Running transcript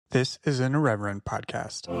This is an Irreverent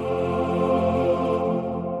podcast.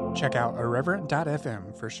 Check out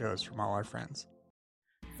irreverent.fm for shows from all our friends.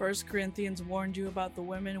 1 Corinthians warned you about the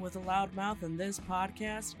women with a loud mouth, and this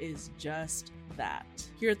podcast is just that.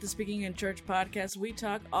 Here at the Speaking in Church podcast, we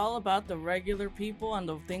talk all about the regular people and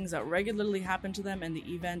the things that regularly happen to them in the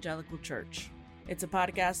evangelical church. It's a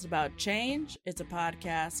podcast about change, it's a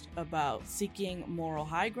podcast about seeking moral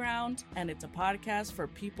high ground, and it's a podcast for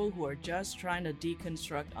people who are just trying to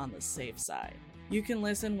deconstruct on the safe side. You can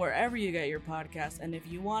listen wherever you get your podcast, and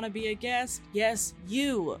if you want to be a guest, yes,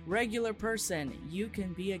 you, regular person, you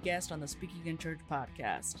can be a guest on the Speaking in Church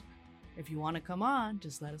podcast. If you want to come on,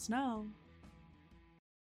 just let us know.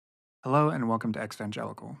 Hello and welcome to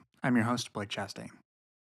Exvangelical. I'm your host, Blake Chastain.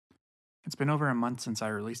 It's been over a month since I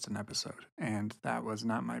released an episode, and that was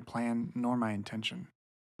not my plan nor my intention,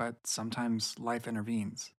 but sometimes life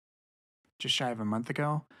intervenes. Just shy of a month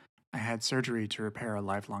ago, I had surgery to repair a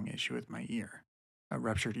lifelong issue with my ear, a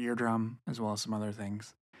ruptured eardrum, as well as some other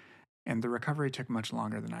things, and the recovery took much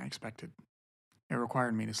longer than I expected. It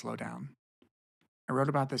required me to slow down. I wrote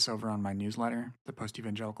about this over on my newsletter, the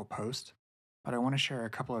Post-Evangelical Post, but I want to share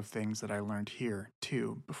a couple of things that I learned here,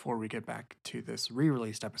 too, before we get back to this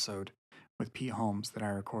re-released episode with Pete Holmes that I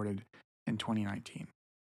recorded in 2019.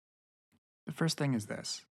 The first thing is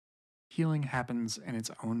this. Healing happens in its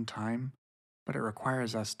own time, but it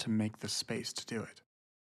requires us to make the space to do it.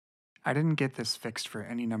 I didn't get this fixed for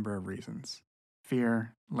any number of reasons.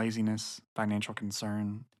 Fear, laziness, financial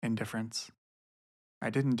concern, indifference. I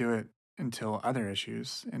didn't do it until other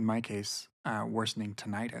issues, in my case, worsening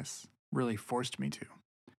tinnitus, really forced me to.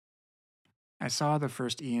 I saw the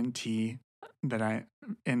first ENT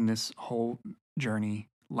in this whole journey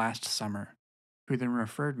last summer, who then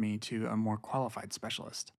referred me to a more qualified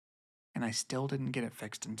specialist, and I still didn't get it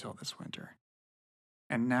fixed until this winter.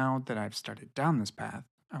 And now that I've started down this path,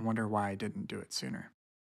 I wonder why I didn't do it sooner.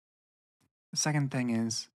 The second thing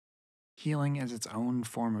is, healing is its own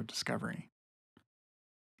form of discovery.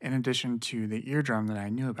 In addition to the eardrum that I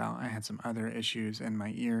knew about, I had some other issues in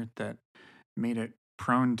my ear that made it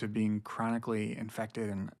prone to being chronically infected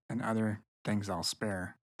and other things I'll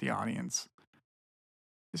spare the audience.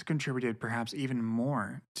 This contributed perhaps even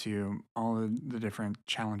more to all of the different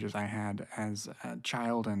challenges I had as a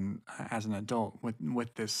child and as an adult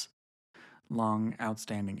with this long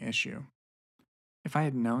outstanding issue. If I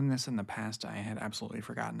had known this in the past, I had absolutely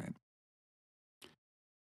forgotten it.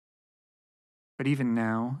 But even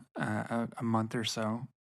now, a month or so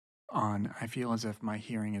on, I feel as if my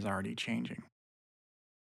hearing is already changing.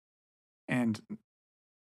 And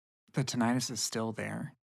the tinnitus is still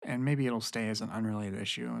there, and maybe it'll stay as an unrelated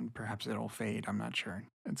issue, and perhaps it'll fade, I'm not sure.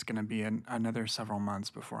 It's going to be another several months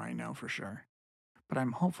before I know for sure. But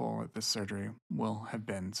I'm hopeful that this surgery will have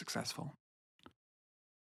been successful.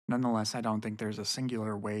 Nonetheless, I don't think there's a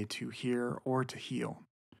singular way to hear or to heal.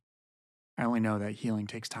 I only know that healing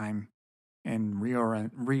takes time and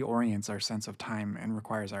reorients our sense of time and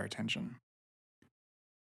requires our attention.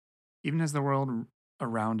 Even as the world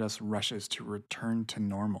around us rushes to return to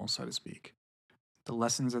normal, so to speak, the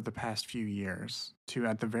lessons of the past few years to,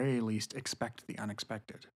 at the very least, expect the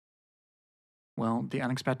unexpected. Well, the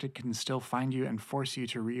unexpected can still find you and force you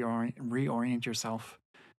to reorient yourself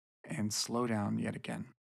and slow down yet again.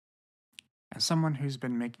 As someone who's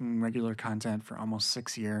been making regular content for almost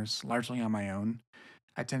 6 years, largely on my own,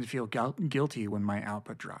 I tend to feel guilty when my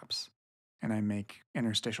output drops, and I make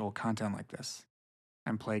interstitial content like this.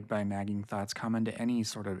 I'm plagued by nagging thoughts common to any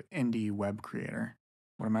sort of indie web creator.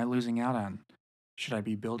 What am I losing out on? Should I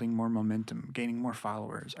be building more momentum, gaining more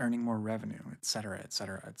followers, earning more revenue, etc.,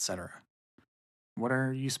 etc., etc.? What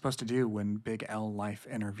are you supposed to do when Big L life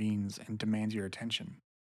intervenes and demands your attention?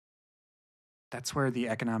 That's where the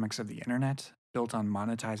economics of the internet, built on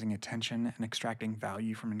monetizing attention and extracting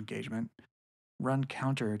value from engagement, run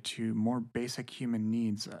counter to more basic human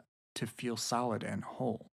needs to feel solid and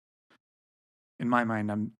whole. In my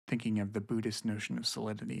mind, I'm thinking of the Buddhist notion of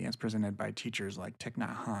solidity as presented by teachers like Thich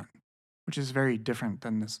Nhat Hanh, which is very different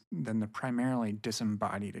than the primarily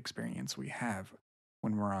disembodied experience we have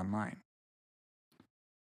when we're online.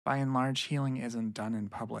 By and large, healing isn't done in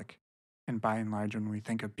public, and by and large, when we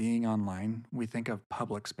think of being online, we think of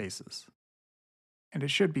public spaces. And it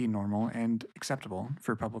should be normal and acceptable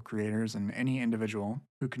for public creators and any individual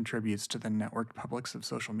who contributes to the networked publics of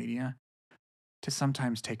social media to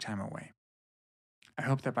sometimes take time away. I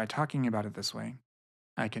hope that by talking about it this way,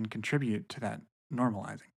 I can contribute to that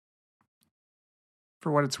normalizing.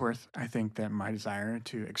 For what it's worth, I think that my desire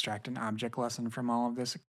to extract an object lesson from all of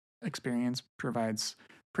this experience provides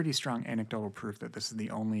pretty strong anecdotal proof that this is the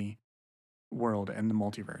only world in the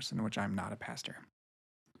multiverse in which I'm not a pastor.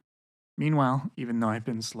 Meanwhile, even though I've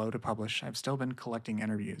been slow to publish, I've still been collecting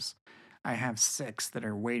interviews. I have 6 that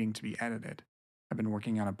are waiting to be edited. I've been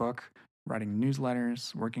working on a book, writing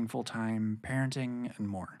newsletters, working full-time, parenting, and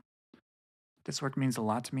more. This work means a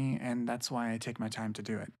lot to me, and that's why I take my time to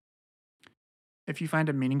do it. If you find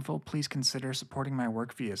it meaningful, please consider supporting my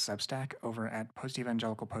work via Substack over at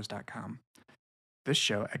postevangelicalpost.com. This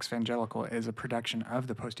show, Exvangelical, is a production of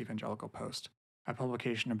the Post-Evangelical Post, a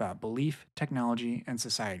publication about belief, technology, and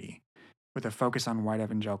society, with a focus on white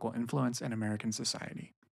evangelical influence in American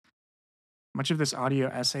society. Much of this audio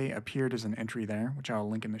essay appeared as an entry there, which I'll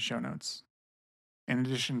link in the show notes. In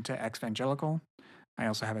addition to Exvangelical, I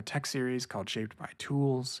also have a text series called Shaped by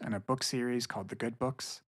Tools and a book series called The Good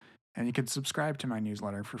Books, and you can subscribe to my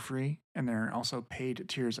newsletter for free, and there are also paid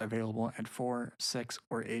tiers available at $4, $6,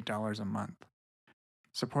 or $8 a month.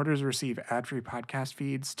 Supporters receive ad-free podcast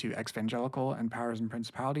feeds to Exvangelical and Powers and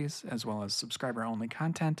Principalities, as well as subscriber-only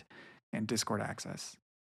content and Discord access.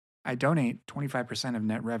 I donate 25% of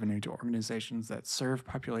net revenue to organizations that serve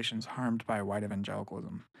populations harmed by white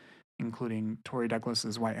evangelicalism, including Tory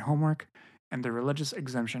Douglas's White Homework and the Religious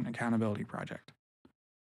Exemption Accountability Project.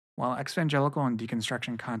 While exvangelical and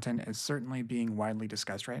deconstruction content is certainly being widely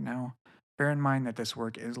discussed right now, bear in mind that this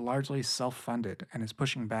work is largely self-funded and is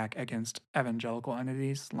pushing back against evangelical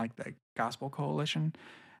entities like the Gospel Coalition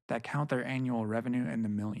that count their annual revenue in the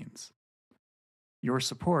millions. Your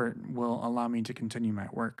support will allow me to continue my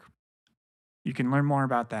work. You can learn more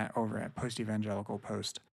about that over at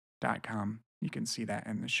postevangelicalpost.com. You can see that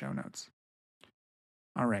in the show notes.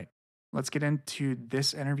 All right, let's get into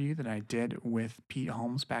this interview that I did with Pete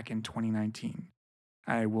Holmes back in 2019.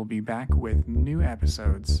 I will be back with new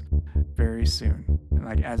episodes very soon.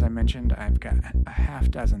 As I mentioned, I've got a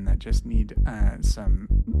half dozen that just need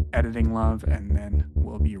some editing love, and then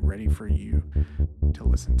we'll be ready for you to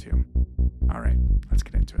listen to. All right, let's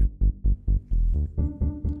get into it.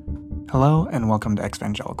 Hello, and welcome to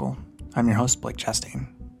Exvangelical. I'm your host, Blake Chastain.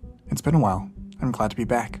 It's been a while. I'm glad to be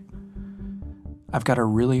back. I've got a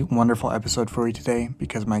really wonderful episode for you today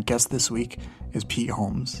because my guest this week is Pete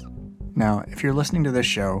Holmes. Now, if you're listening to this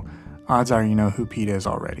show, odds are you know who Pete is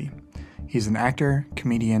already. He's an actor,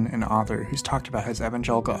 comedian, and author who's talked about his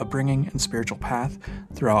evangelical upbringing and spiritual path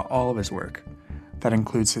throughout all of his work. That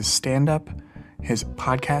includes his stand-up, his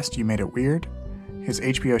podcast, You Made It Weird, his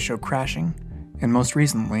HBO show Crashing, and most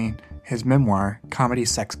recently, his memoir, Comedy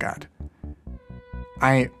Sex God.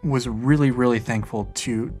 I was really thankful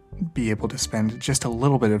to be able to spend just a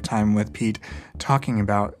little bit of time with Pete talking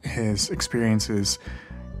about his experiences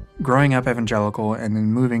growing up evangelical and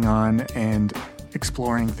then moving on and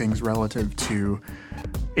exploring things relative to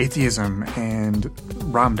atheism and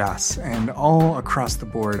Ram Dass and all across the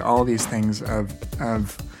board, all these things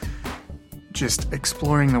of just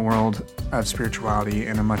exploring the world of spirituality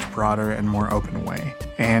in a much broader and more open way.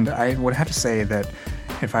 And I would have to say that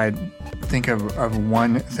if I think of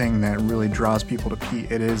one thing that really draws people to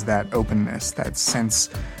Pete, it is that openness, that sense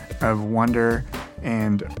of wonder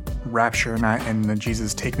and rapture, not in the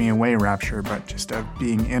Jesus take me away rapture, but just of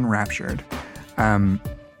being enraptured,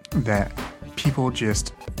 that people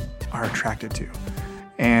just are attracted to.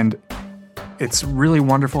 And it's really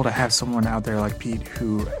wonderful to have someone out there like Pete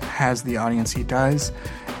who has the audience he does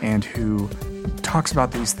and who talks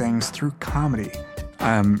about these things through comedy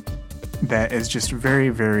that is just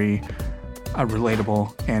very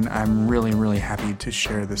relatable, and I'm really happy to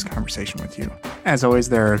share this conversation with you. As always,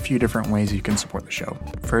 there are a few different ways you can support the show.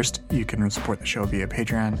 First, you can support the show via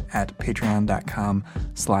Patreon at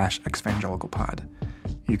patreon.com/exvangelicalpod.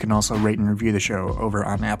 You can also rate and review the show over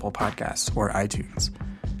on Apple Podcasts or iTunes.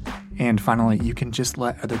 And finally, you can just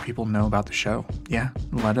let other people know about the show. Yeah,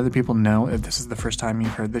 let other people know if this is the first time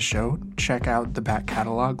you've heard this show. Check out the back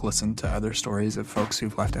catalog, listen to other stories of folks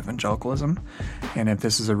who've left evangelicalism. And if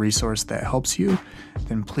this is a resource that helps you,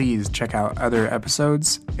 then please check out other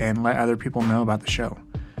episodes and let other people know about the show.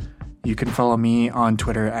 You can follow me on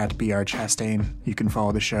Twitter at brchastain. You can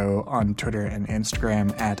follow the show on Twitter and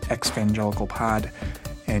Instagram at exvangelicalpod.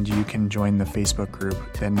 And you can join the Facebook group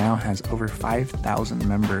that now has over 5,000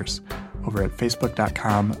 members over at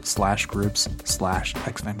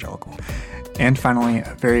facebook.com/groups/exvangelical. And finally,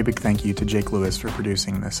 a very big thank you to Jake Lewis for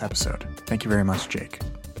producing this episode. Thank you very much, Jake.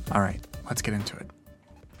 All right, let's get into it.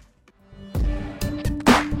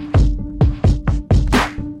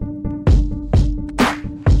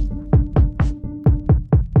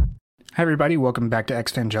 Hi everybody, welcome back to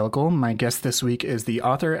Exvangelical. My guest this week is the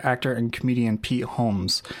author, actor, and comedian Pete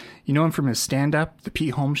Holmes. You know him from his stand-up, The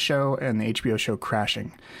Pete Holmes Show, and the HBO show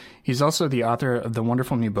Crashing. He's also the author of the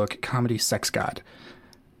wonderful new book, Comedy Sex God.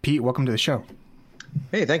 Pete, welcome to the show.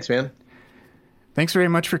 Hey, thanks, man. Thanks very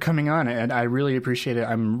much for coming on, and I really appreciate it.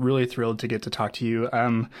 I'm really thrilled to get to talk to you.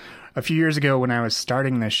 A few years ago when I was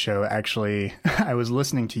starting this show, actually, I was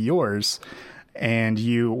listening to yours, and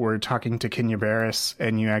you were talking to Kenya Barris,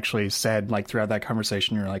 and you actually said, like, throughout that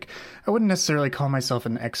conversation, you're like, I wouldn't necessarily call myself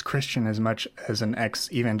an ex-Christian as much as an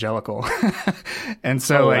ex-evangelical. And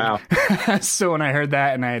so, wow. So when I heard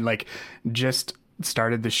that, and I like just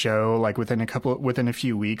started the show like within a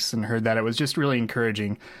few weeks, and heard that, it was just really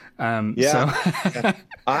encouraging. It's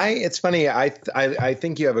funny. I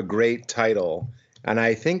think you have a great title, and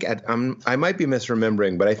I think I might be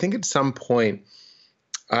misremembering, but I think at some point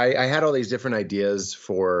I had all these different ideas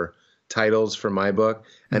for titles for my book,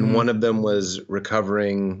 and one of them was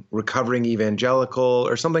recovering evangelical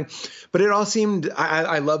or something. But it all seemed,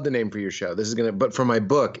 I love the name for your show. But for my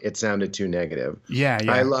book, it sounded too negative. Yeah.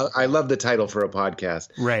 I love the title for a podcast,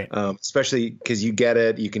 right? Especially because you get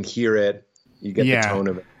it, you can hear it, you get the tone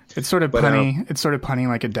of it. It's sort of punny. It's sort of punny,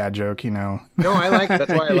 like a dad joke, you know. No, I like it.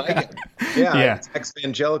 That's why I like it. Yeah. It's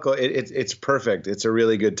ex-evangelical. It's perfect. It's a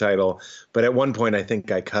really good title. But at one point, I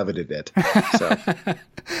think I coveted it. So,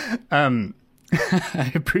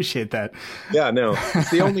 I appreciate that. Yeah, no,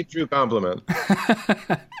 it's the only true compliment.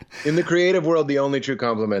 In the creative world, the only true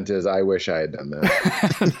compliment is, I wish I had done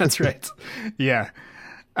that. That's right. Yeah.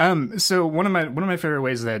 So one of my favorite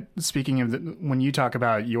ways that, speaking of when you talk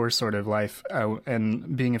about your sort of life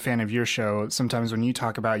and being a fan of your show, sometimes when you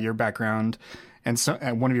talk about your background and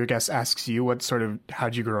one of your guests asks you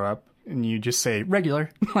how'd you grow up, and you just say regular,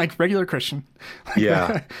 like regular Christian.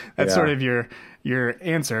 That's sort of your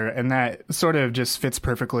answer, and that sort of just fits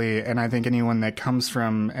perfectly. And I think anyone that comes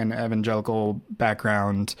from an evangelical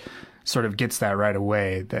background sort of gets that right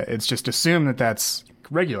away, that it's just assumed that that's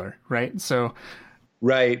regular, right? So.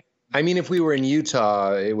 Right. I mean, if we were in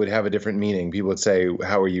Utah, it would have a different meaning. People would say,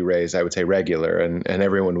 how were you raised? I would say regular, and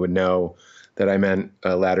everyone would know that I meant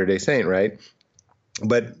a Latter-day Saint, right?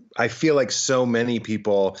 But I feel like so many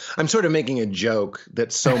people, I'm sort of making a joke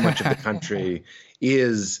that so much of the country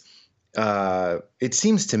is, it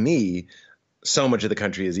seems to me, so much of the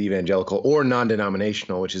country is evangelical or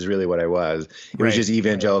non-denominational, which is really what I was. It was just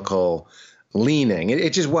evangelical leaning.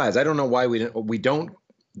 It just was. I don't know why we don't.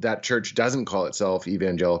 That church doesn't call itself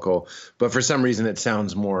evangelical, but for some reason it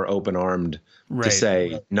sounds more open-armed to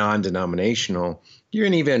say non-denominational. You're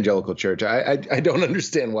an evangelical church. I don't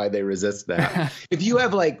understand why they resist that. If you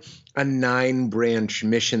have like a 9-branch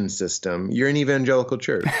mission system, you're an evangelical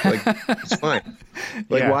church. Like, it's fine.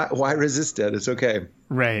 Like, why resist it? It's okay.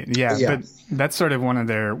 Right. Yeah. But that's sort of one of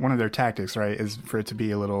their tactics, right? Is for it to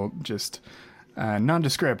be a little just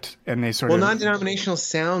nondescript, and they sort of. Well, non-denominational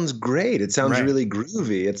sounds great. It sounds really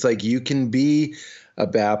groovy. It's like you can be a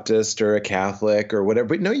Baptist or a Catholic or whatever,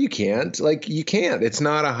 but no, you can't. Like, you can't. It's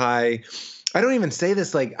not a high. I don't even say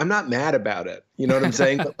this like I'm not mad about it. You know what I'm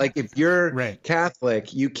saying? But like, if you're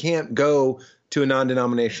Catholic, you can't go to a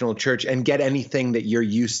non-denominational church and get anything that you're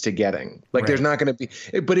used to getting. Like, there's not going to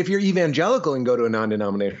be. But if you're evangelical and go to a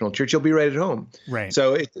non-denominational church, you'll be right at home. Right.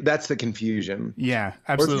 So that's the confusion. Yeah,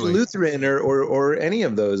 absolutely. Or if you're Lutheran or any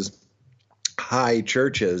of those high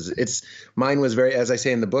churches, mine was very, as I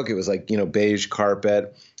say in the book, it was like, beige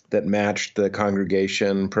carpet that matched the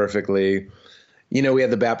congregation perfectly. We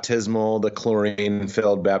had the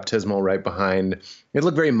chlorine-filled baptismal right behind. It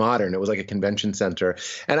looked very modern. It was like a convention center.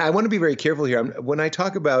 And I want to be very careful here. When I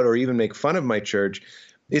talk about or even make fun of my church,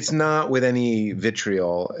 it's not with any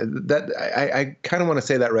vitriol. That I kind of want to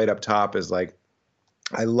say that right up top is like,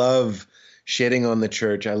 I love shitting on the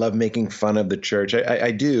church. I love making fun of the church.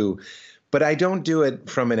 I do. But I don't do it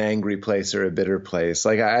from an angry place or a bitter place.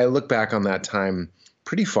 Like, I look back on that time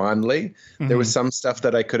pretty fondly. Mm-hmm. There was some stuff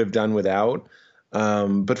that I could have done without.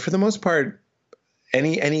 But for the most part,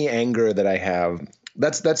 any anger that I have,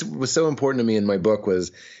 that's was so important to me in my book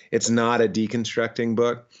was it's not a deconstructing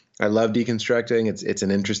book. I love deconstructing. It's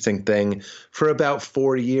an interesting thing. For about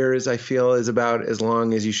 4 years, I feel is about as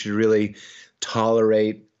long as you should really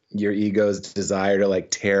tolerate your ego's desire to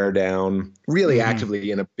like tear down really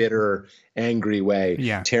actively in a bitter, angry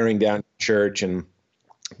way, tearing down church and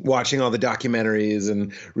watching all the documentaries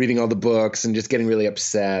and reading all the books and just getting really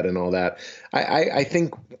upset and all that. I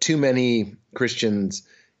think too many Christians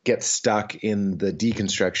get stuck in the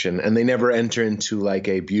deconstruction and they never enter into like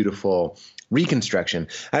a beautiful reconstruction.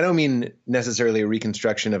 I don't mean necessarily a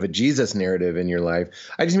reconstruction of a Jesus narrative in your life.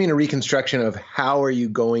 I just mean a reconstruction of how are you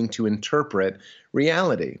going to interpret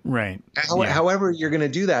reality. Right. However you're going to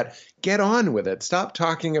do that, get on with it. Stop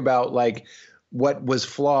talking about like what was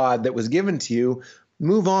flawed that was given to you.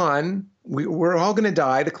 move on. We're all going to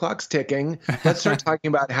die. The clock's ticking. Let's start talking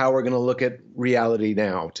about how we're going to look at reality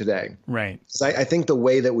now, today. Right. I think the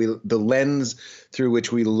way that the lens through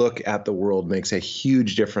which we look at the world makes a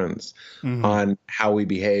huge difference on how we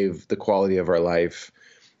behave, the quality of our life,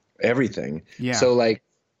 everything. Yeah. So like,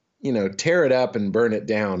 tear it up and burn it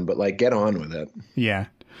down, but like get on with it. Yeah.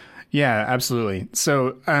 Yeah, absolutely.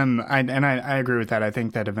 So, I agree with that. I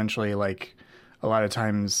think that eventually, like, a lot of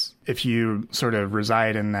times, if you sort of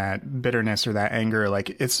reside in that bitterness or that anger,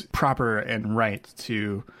 like, it's proper and right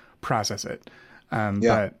to process it.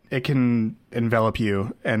 But it can envelop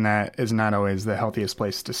you, and that is not always the healthiest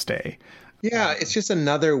place to stay. Yeah, it's just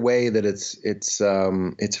another way that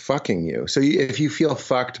it's fucking you. So if you feel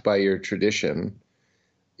fucked by your tradition,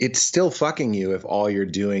 it's still fucking you if all you're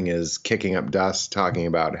doing is kicking up dust, talking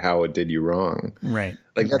about how it did you wrong. Right.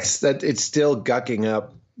 Like it's still gunking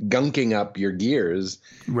up your gears.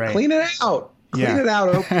 Right. Clean it out. Clean it out.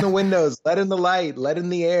 Open the windows. Let in the light. Let in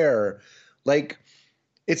the air. Like,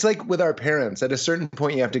 it's like with our parents. At a certain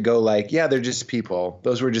point, you have to go like, yeah, they're just people.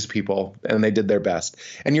 Those were just people, and they did their best.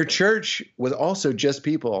 And your church was also just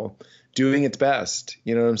people doing its best.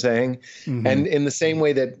 You know what I'm saying? Mm-hmm. And in the same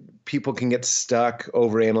way that people can get stuck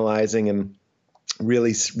overanalyzing and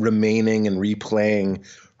really remaining and replaying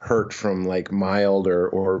hurt from like mild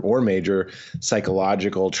or major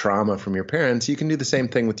psychological trauma from your parents, you can do the same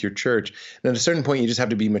thing with your church. And at a certain point, you just have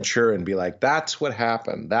to be mature and be like, that's what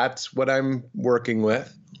happened. That's what I'm working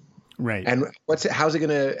with. Right. And how's it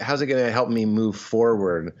gonna help me move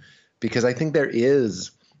forward? Because I think there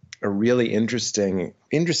is a really interesting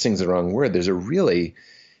is the wrong word. There's a really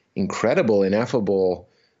incredible, ineffable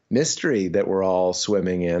mystery that we're all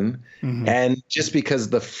swimming in. Mm-hmm. And just because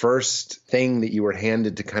the first thing that you were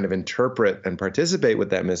handed to kind of interpret and participate with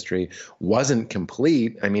that mystery wasn't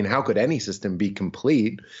complete, I mean, how could any system be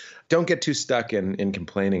complete? Don't get too stuck in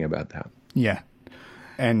complaining about that. Yeah.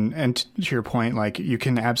 And to your point, like, you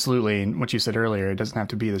can absolutely, what you said earlier, it doesn't have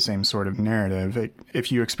to be the same sort of narrative.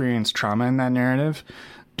 If you experience trauma in that narrative,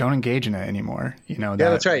 don't engage in it anymore.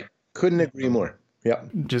 That's right. Couldn't agree more. Yeah.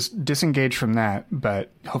 Just disengage from that,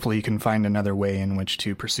 but hopefully you can find another way in which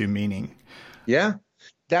to pursue meaning. Yeah.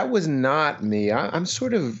 That was not me. I'm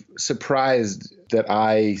sort of surprised that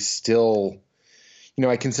I still,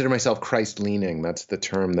 I consider myself Christ-leaning. That's the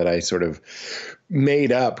term that I sort of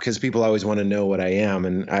made up because people always want to know what I am.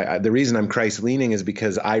 And the reason I'm Christ-leaning is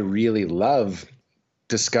because I really love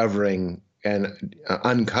discovering and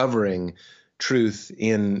uncovering truth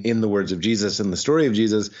in the words of Jesus and the story of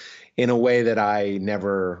Jesus in a way that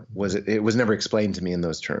it was never explained to me in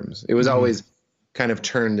those terms. It was always kind of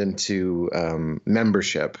turned into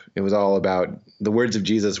membership. It was all about, the words of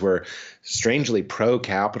Jesus were strangely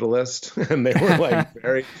pro-capitalist, and they were like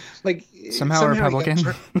very like somehow Republican.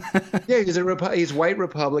 He's white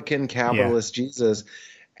Republican capitalist Jesus.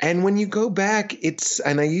 And when you go back,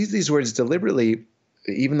 and I use these words deliberately,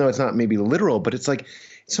 even though it's not maybe literal, but it's like,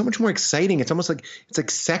 so much more exciting. It's almost like it's like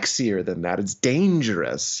sexier than that. It's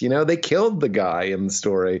dangerous. They killed the guy in the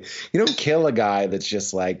story. You don't kill a guy that's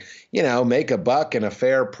just like, make a buck and a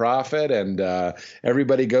fair profit and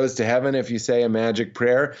everybody goes to heaven if you say a magic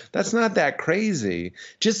prayer. That's not that crazy.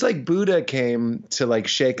 Just like Buddha came to like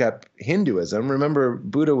shake up Hinduism. Remember,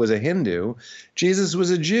 Buddha was a Hindu. Jesus was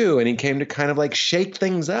a Jew, and he came to kind of like shake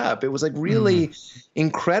things up. It was like really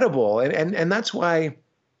incredible. And that's why,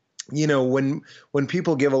 when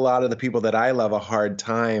people give a lot of the people that I love a hard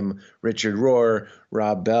time, Richard Rohr,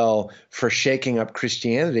 Rob Bell, for shaking up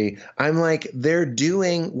Christianity, I'm like,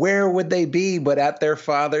 where would they be but at their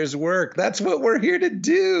Father's work? That's what we're here to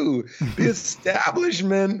do. The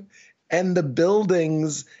establishment and the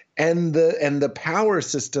buildings and the power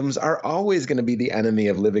systems are always going to be the enemy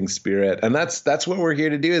of living spirit. And that's what we're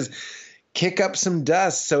here to do, is kick up some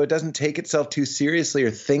dust so it doesn't take itself too seriously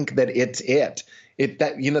or think that it's it.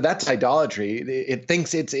 That's idolatry. It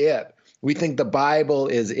thinks it's it. We think the Bible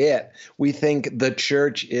is it. We think the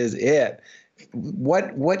church is it.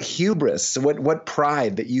 What hubris, what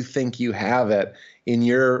pride that you think you have it in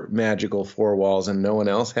your magical four walls and no one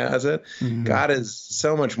else has it. Mm-hmm. God is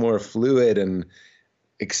so much more fluid and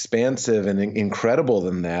expansive and incredible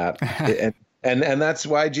than that. And that's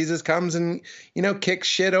why Jesus comes and, kicks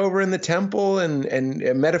shit over in the temple and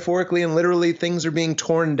metaphorically and literally things are being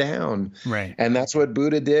torn down. Right. And that's what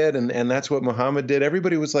Buddha did. And that's what Muhammad did.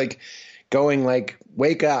 Everybody was like going like,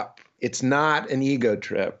 wake up. It's not an ego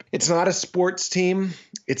trip. It's not a sports team.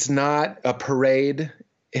 It's not a parade.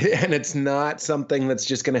 And it's not something that's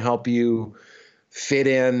just going to help you fit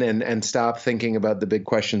in and stop thinking about the big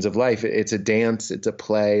questions of life. It's a dance, it's a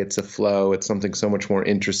play, it's a flow. It's something so much more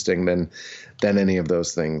interesting than any of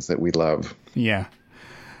those things that we love. Yeah.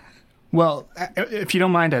 Well, if you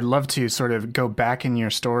don't mind, I'd love to sort of go back in your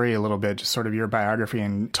story a little bit, just sort of your biography,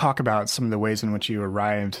 and talk about some of the ways in which you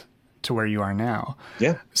arrived to where you are now.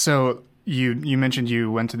 Yeah. So you mentioned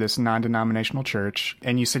you went to this non-denominational church,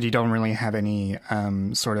 and you said you don't really have any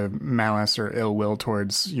sort of malice or ill will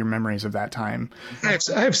towards your memories of that time. I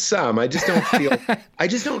have some. I just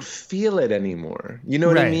don't feel it anymore. You know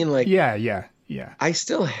what I mean? Like, yeah. I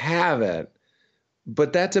still have it.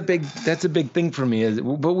 But that's a big thing for me.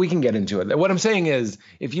 But we can get into it. What I'm saying is,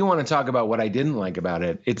 if you want to talk about what I didn't like about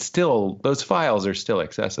it, those files are still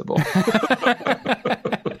accessible.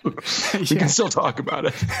 We can still talk about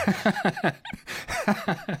it.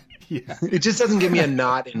 Yeah. It just doesn't give me a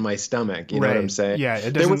knot in my stomach. You know what I'm saying? Yeah,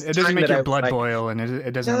 it doesn't make your blood boil, and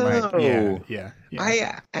it doesn't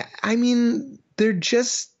yeah. I mean,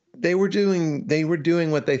 they were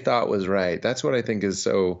doing what they thought was right. That's what I think is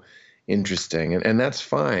so interesting, and that's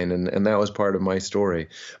fine, and that was part of my story.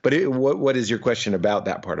 But what is your question about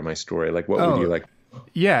that part of my story? Like, what would you like?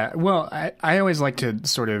 Yeah, well, I always like to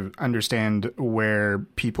sort of understand where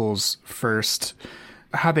people's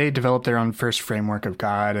how they develop their own first framework of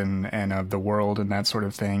God and of the world and that sort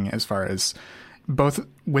of thing, as far as both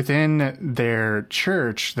within their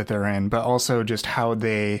church that they're in, but also just how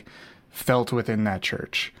they felt within that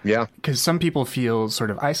church. Yeah. Because some people feel sort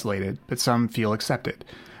of isolated, but some feel accepted.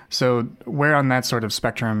 So where on that sort of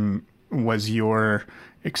spectrum was your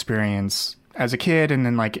experience as a kid, and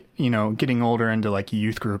then, like, you know, getting older into like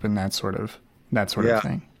youth group and that sort of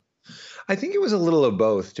thing? I think it was a little of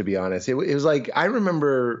both, to be honest. It was like, I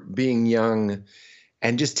remember being young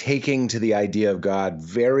and just taking to the idea of God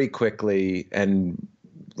very quickly, and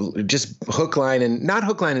just not hook, line,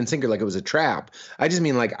 and sinker, like it was a trap. I just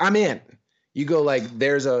mean, like, I'm in. You go, like,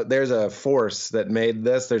 there's a force that made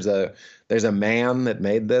this. There's a man that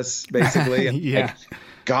made this, basically. Yeah. Like,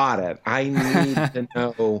 got it. I need to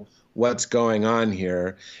know what's going on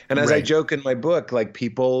here. And as I joke in my book, like,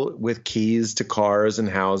 people with keys to cars and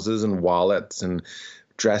houses and wallets and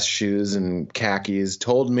dress shoes and khakis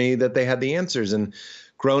told me that they had the answers, and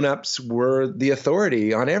grown-ups were the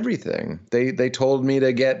authority on everything. They told me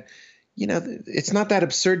to get, you know, it's not that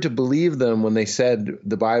absurd to believe them when they said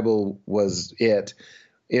the Bible was it.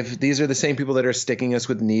 If these are the same people that are sticking us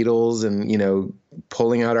with needles and, you know,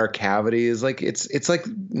 pulling out our cavities, like, it's like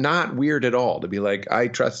not weird at all to be like, I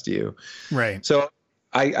trust you. Right. So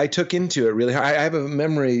I took into it really hard. I have a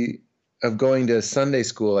memory of going to Sunday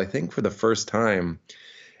school, I think, for the first time.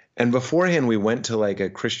 And beforehand, we went to like a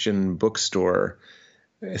Christian bookstore,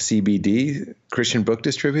 a CBD, Christian Book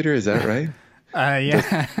Distributor. Is that right?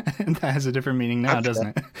 Yeah, that has a different meaning now,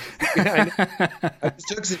 doesn't it? I just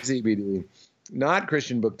took some CBD. Not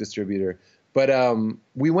Christian Book Distributor, but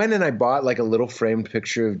we went and I bought like a little framed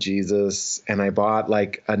picture of Jesus, and I bought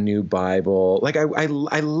like a new Bible. Like, I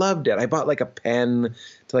loved it. I bought like a pen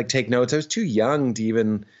to like take notes. I was too young to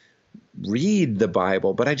even read the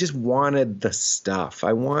Bible, but I just wanted the stuff.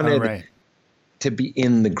 I wanted to be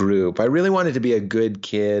in the group. I really wanted to be a good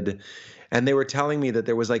kid. And they were telling me that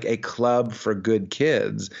there was like a club for good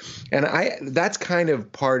kids. And that's kind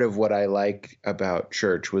of part of what I liked about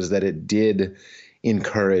church, was that it did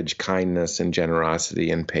encourage kindness and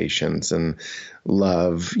generosity and patience and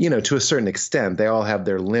love, you know, to a certain extent. They all have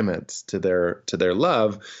their limits to their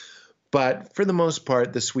love. But for the most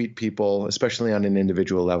part, the sweet people, especially on an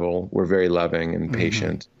individual level, were very loving and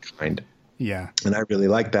patient, kind. Yeah. And I really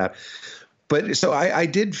liked that. But so I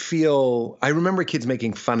did feel, I remember kids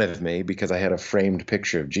making fun of me because I had a framed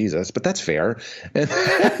picture of Jesus, but that's fair.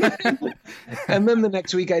 And then the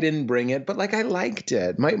next week I didn't bring it, but like, I liked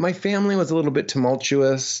it. My family was a little bit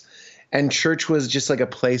tumultuous, and church was just like a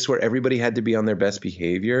place where everybody had to be on their best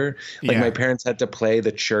behavior. Like, my parents had to play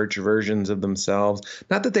the church versions of themselves.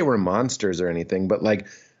 Not that they were monsters or anything, but like,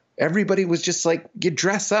 everybody was just like, you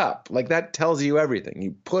dress up. Like, that tells you everything.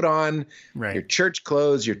 You put on your church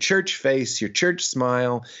clothes, your church face, your church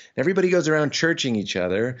smile. Everybody goes around churching each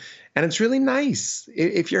other. And it's really nice.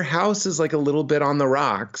 If your house is like a little bit on the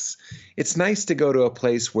rocks, it's nice to go to a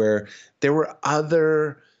place where there were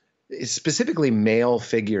other, specifically male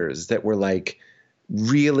figures that were like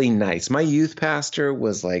really nice. My youth pastor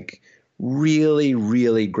was like really,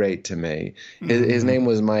 really great to me. His name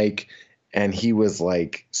was Mike. And he was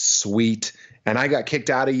like sweet. And I got kicked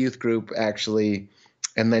out of youth group, actually.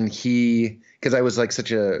 And then because I was like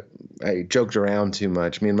I joked around too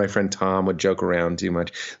much. Me and my friend Tom would joke around too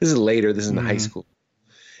much. This is later. This is in high school.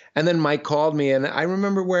 And then Mike called me, and I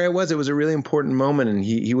remember where I was. It was a really important moment. And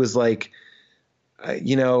he was like,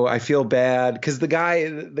 you know, I feel bad. Because the guy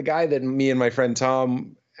that me and my friend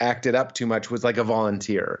Tom acted up too much was like a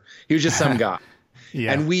volunteer. He was just some guy.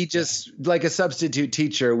 Yeah. And we just, like a substitute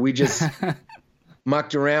teacher, we just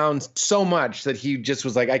mucked around so much that he just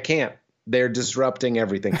was like, I can't. They're disrupting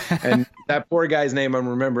everything. And that poor guy's name I'm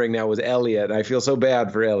remembering now was Elliot. I feel so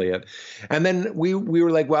bad for Elliot. And then we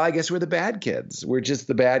were like, well, I guess we're the bad kids. We're just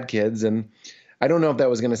the bad kids. And I don't know if that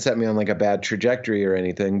was going to set me on like a bad trajectory or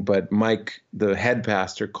anything, but Mike, the head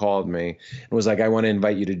pastor, called me and was like, I want to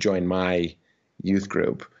invite you to join my youth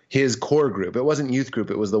group, his core group. It wasn't youth group.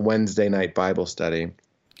 It was the Wednesday night Bible study.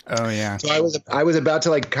 Oh yeah. So I was about to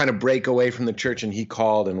like kind of break away from the church, and he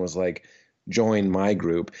called and was like, join my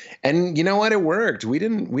group. And you know what? It worked. We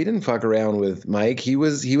didn't fuck around with Mike. He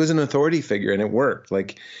was an authority figure, and it worked.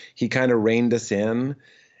 Like, he kind of reined us in.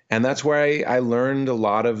 And that's where I learned a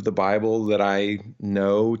lot of the Bible that I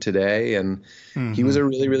know today. And he was a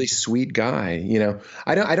really, really sweet guy. You know,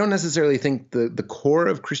 I don't necessarily think the core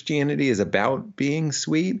of Christianity is about being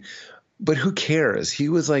sweet, but who cares? He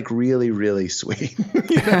was like really, really sweet.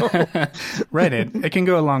 You know? Right. It can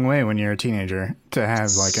go a long way when you're a teenager to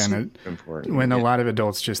have like when a lot of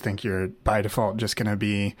adults just think you're by default just going to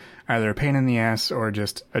be either a pain in the ass or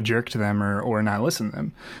just a jerk to them or not listen to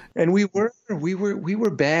them. And we were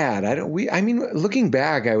bad. I mean, looking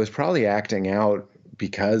back, I was probably acting out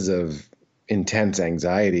because of intense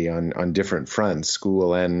anxiety on different fronts,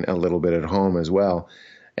 school and a little bit at home as well.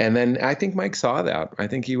 And then I think Mike saw that. I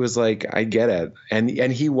think he was like, I get it. And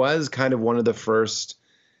he was kind of one of the first,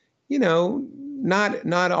 you know,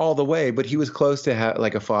 not all the way, but he was close to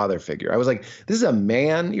like a father figure. I was like, this is a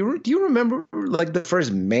man. Do you remember like the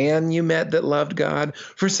first man you met that loved God?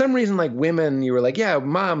 For some reason, like women, you were like, yeah,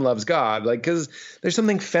 mom loves God. Like, because there's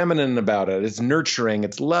something feminine about it. It's nurturing.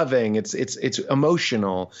 It's loving. It's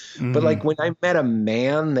emotional. Mm-hmm. But like when I met a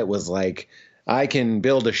man that was like, I can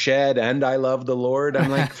build a shed and I love the Lord,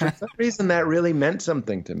 I'm like, for some reason that really meant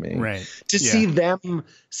something to me. Right. To see them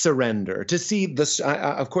surrender, to see this.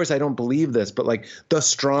 Of course, I don't believe this, but like the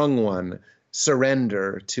strong one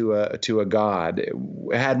surrender to a God, it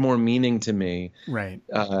had more meaning to me. Right.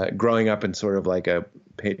 Growing up in sort of like a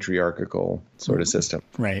patriarchal sort of system.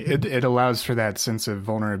 Right. It allows for that sense of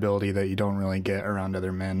vulnerability that you don't really get around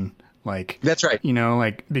other men. Like, that's right. You know,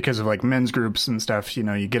 like because of like men's groups and stuff, you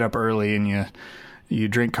know, you get up early and you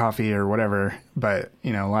drink coffee or whatever. But,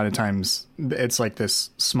 you know, a lot of times it's like this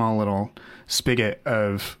small little spigot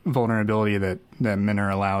of vulnerability that men are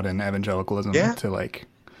allowed in evangelicalism to like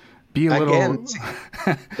be a little.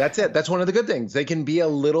 Again, that's it. That's one of the good things. They can be a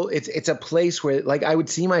little. It's a place where like I would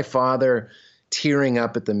see my father tearing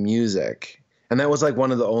up at the music. And that was like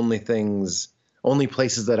one of the only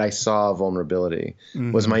places that I saw vulnerability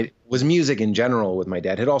was music in general with my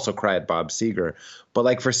dad. He'd also cry at Bob Seger, but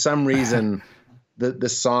like for some reason, the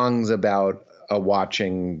songs about a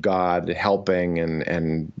watching God helping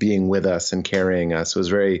and being with us and carrying us was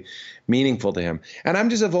very meaningful to him. And I'm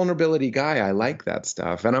just a vulnerability guy. I like that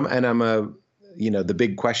stuff. And I'm a, you know, the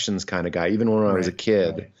big questions kind of guy, even when I was a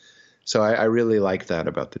kid. Right. So I really like that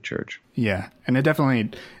about the church. Yeah. And it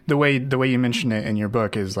definitely, the way you mentioned it in your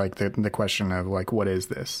book is like the question of like, what is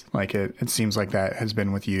this? Like it seems like that has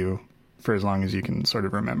been with you for as long as you can sort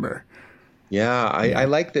of remember. Yeah. I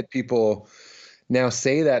like that people now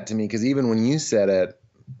say that to me, because even when you said it,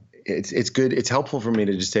 it's good. It's helpful for me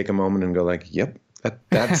to just take a moment and go like, yep,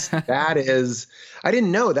 that is, I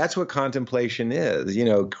didn't know that's what contemplation is. You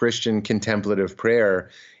know, Christian contemplative prayer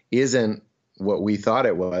isn't what we thought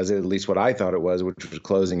it was, at least what I thought it was, which was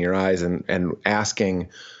closing your eyes and asking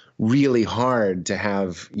really hard to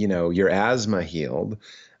have, you know, your asthma healed.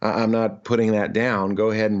 I'm not putting that down.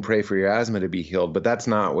 Go ahead and pray for your asthma to be healed. But that's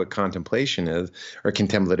not what contemplation is, or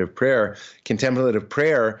contemplative prayer. Contemplative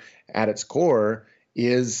prayer at its core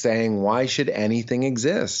is saying, why should anything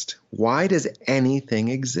exist? Why does anything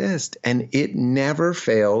exist? And it never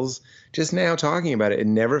fails, just now talking about it, it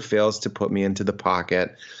never fails to put me into the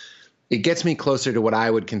pocket. It gets me closer to what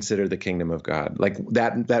I would consider the kingdom of God, like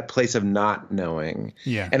that place of not knowing.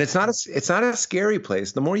 Yeah. And it's not a scary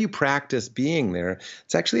place. The more you practice being there,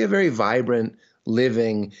 it's actually a very vibrant,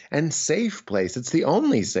 living, and safe place. It's the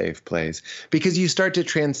only safe place, because you start to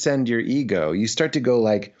transcend your ego. You start to go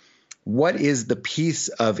like, what is the piece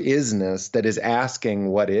of isness that is asking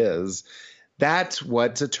what is? That's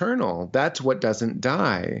what's eternal. That's what doesn't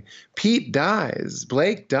die. Pete dies.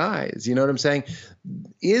 Blake dies. You know what I'm saying?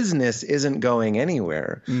 Isness isn't going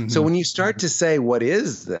anywhere. Mm-hmm. So when you start to say, what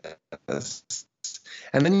is this?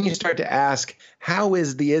 And then you start to ask, how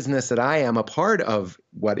is the isness that I am a part of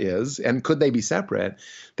what is? And could they be separate?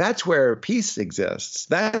 That's where peace exists.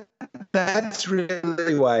 That's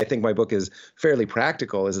really why I think my book is fairly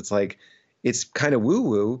practical, is it's like, it's kind of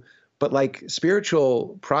woo-woo, but like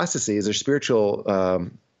spiritual processes or spiritual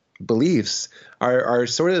beliefs are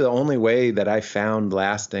sort of the only way that I found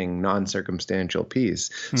lasting non-circumstantial peace.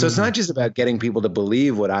 So it's not just about getting people to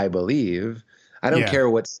believe what I believe. I don't care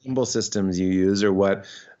what symbol systems you use or what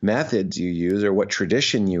methods you use or what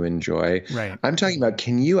tradition you enjoy. Right. I'm talking about,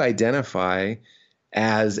 can you identify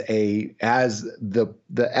as the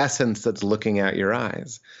essence that's looking at your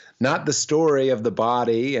eyes? Not the story of the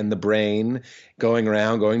body and the brain going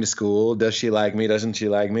around, going to school. Does she like me? Doesn't she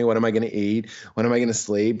like me? What am I going to eat? When am I going to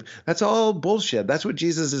sleep? That's all bullshit. That's what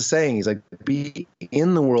Jesus is saying. He's like, be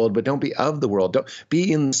in the world, but don't be of the world. Don't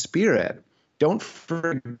be in the spirit. Don't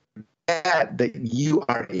forget that you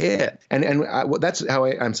are it. And that's how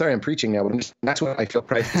I'm sorry I'm preaching now, but that's what I feel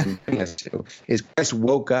Christ is inviting us to, is Christ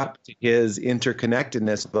woke up to his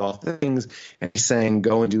interconnectedness with all things, and he's saying,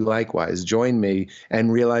 go and do likewise. Join me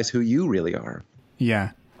and realize who you really are.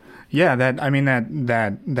 Yeah. Yeah, that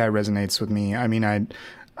resonates with me. I mean,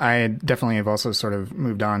 I definitely have also sort of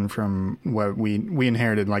moved on from what we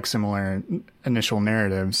inherited, like similar initial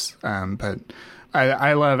narratives, but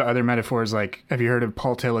I love other metaphors. Like, have you heard of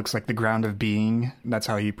Paul Tillich's, like, the ground of being? That's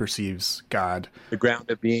how he perceives God. The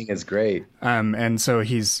ground of being is great. And so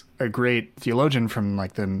he's a great theologian from,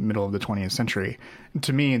 like, the middle of the 20th century.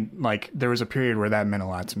 To me, like, there was a period where that meant a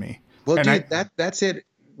lot to me. Well, and dude, that's it.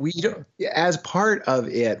 We don't, as part of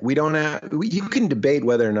it, we don't have, you can debate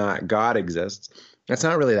whether or not God exists. That's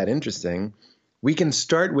not really that interesting. We can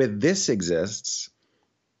start with this exists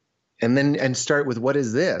and start with what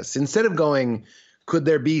is this? Instead of going, could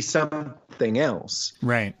there be something else?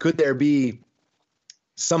 Right. Could there be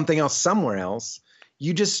something else somewhere else?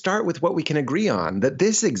 You just start with what we can agree on, that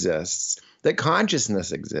this exists, that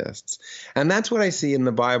consciousness exists. And that's what I see in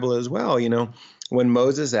the Bible as well. You know, when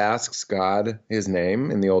Moses asks God his name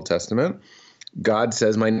in the Old Testament, God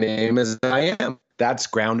says, my name is I am. That's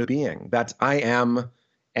ground of being. That's I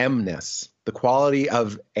amness. The quality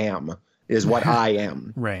of am is what I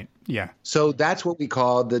am. Right. Yeah. So that's what we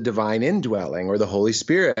call the divine indwelling or the Holy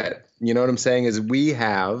Spirit. You know what I'm saying? Is we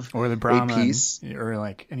have or the Brahman, a peace, or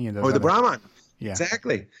like any of those, or the Brahman. Yeah.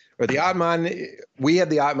 Exactly. Or the Atman. We have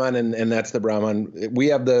the Atman, and that's the Brahman. We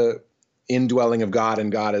have the indwelling of God,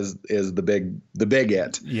 and God is the big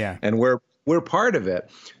it. Yeah. And we're part of it.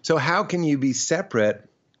 So how can you be separate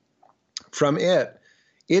from it?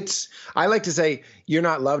 I like to say, you're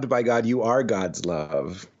not loved by God, you are God's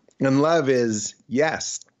love. And love is,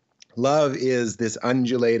 yes, love is this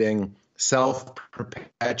undulating,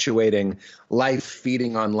 self-perpetuating, life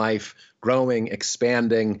feeding on life, growing,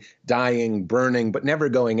 expanding, dying, burning, but never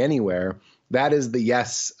going anywhere. That is the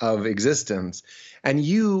yes of existence. And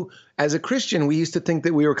you, as a Christian, we used to think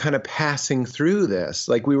that we were kind of passing through this,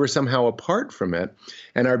 like we were somehow apart from it.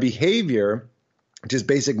 And our behavior, which is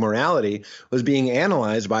basic morality, was being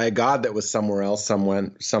analyzed by a God that was somewhere else,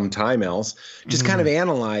 sometime else, just kind of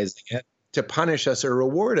analyzing it to punish us or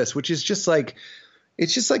reward us, which is just like,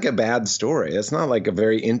 it's just like a bad story. It's not like a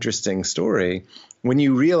very interesting story. When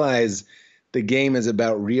you realize the game is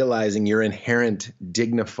about realizing your inherent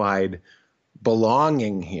dignified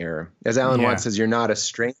belonging here. As Alan Watts says, you're not a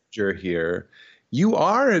stranger here.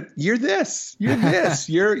 You're this,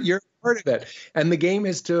 you're part of it. And the game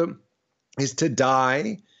is to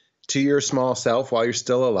die to your small self while you're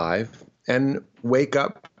still alive and wake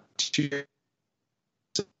up to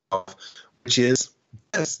yourself, which is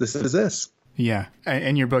this is this. Yeah.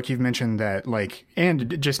 In your book, you've mentioned that, like,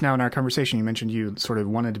 and just now in our conversation, you mentioned you sort of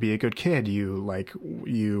wanted to be a good kid.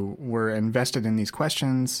 You were invested in these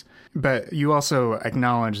questions, but you also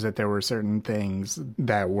acknowledged that there were certain things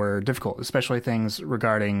that were difficult, especially things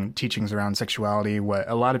regarding teachings around sexuality, what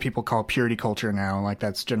a lot of people call purity culture now. Like,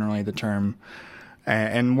 that's generally the term.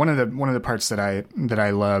 And one of the parts that I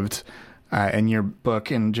loved in your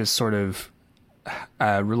book and just sort of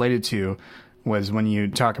related to was when you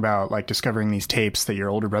talk about, like, discovering these tapes that your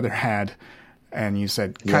older brother had, and you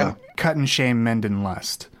said, cut and shame, mend and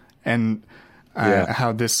lust. And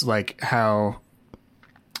how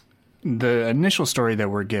the initial story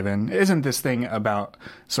that we're given isn't this thing about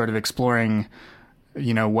sort of exploring,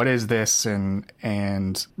 you know, what is this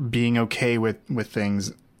and being okay with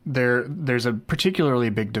things. There's a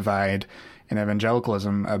particularly big divide in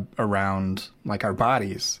evangelicalism around, like, our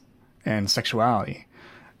bodies and sexuality.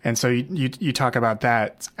 And so you talk about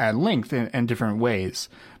that at length in different ways.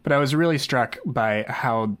 But I was really struck by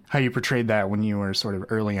how you portrayed that when you were sort of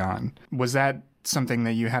early on. Was that something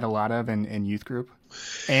that you had a lot of in youth group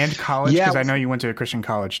and college? Because I know you went to a Christian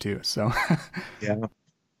college too. So yeah.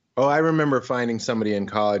 Oh, I remember finding somebody in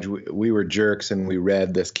college. We were jerks, and we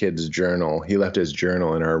read this kid's journal. He left his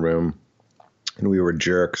journal in our room, and we were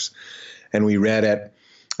jerks, and we read it.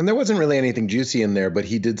 And there wasn't really anything juicy in there, but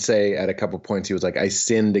he did say at a couple points, he was like, I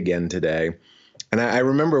sinned again today. And I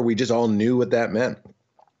remember we just all knew what that meant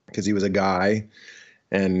because he was a guy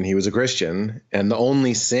and he was a Christian. And the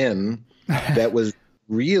only sin that was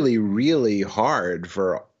really, really hard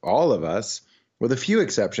for all of us, with a few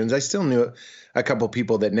exceptions, I still knew a couple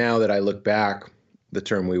people that now that I look back, the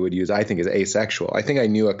term we would use, I think, is asexual. I think I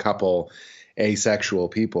knew a couple asexual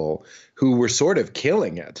people who were sort of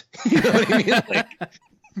killing it. You know what I mean? Like,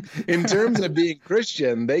 in terms of being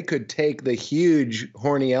Christian, they could take the huge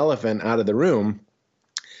horny elephant out of the room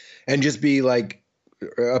and just be like,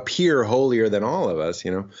 appear holier than all of us,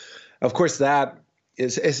 you know? Of course, that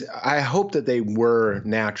is I hope that they were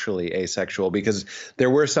naturally asexual, because there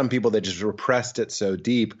were some people that just repressed it so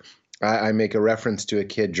deep. I make a reference to a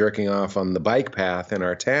kid jerking off on the bike path in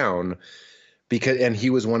our town and he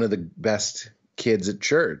was one of the best kids at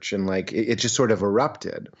church, and like it just sort of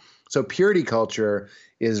erupted. So purity culture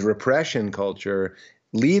is repression culture,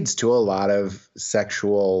 leads to a lot of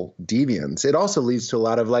sexual deviance. It also leads to a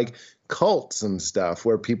lot of like cults and stuff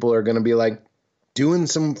where people are going to be like doing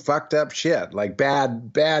some fucked up shit, like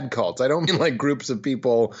bad cults. I don't mean like groups of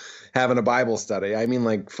people having a Bible study. I mean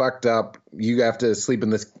like fucked up, you have to sleep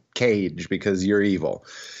in this cage because you're evil.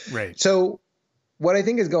 Right. So what I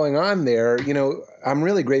think is going on there, you know, I'm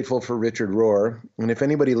really grateful for Richard Rohr. And if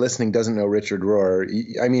anybody listening doesn't know Richard Rohr,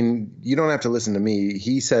 I mean, you don't have to listen to me.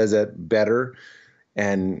 He says it better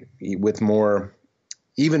and with more,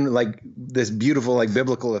 even like this beautiful, like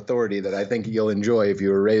biblical authority that I think you'll enjoy if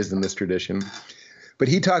you were raised in this tradition. But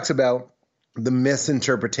he talks about the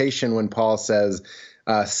misinterpretation when Paul says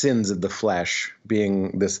sins of the flesh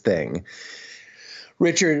being this thing.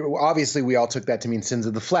 Richard, obviously we all took that to mean sins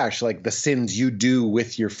of the flesh, like the sins you do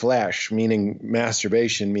with your flesh, meaning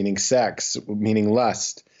masturbation, meaning sex, meaning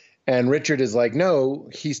lust. And Richard is like, no,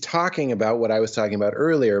 he's talking about what I was talking about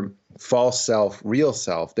earlier, false self, real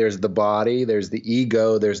self. There's the body, there's the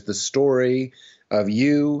ego, there's the story of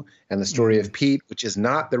you and the story of Pete, which is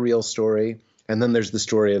not the real story. And then there's the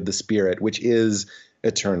story of the spirit, which is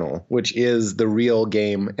eternal, which is the real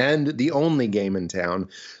game and the only game in town.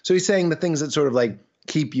 So he's saying the things that sort of like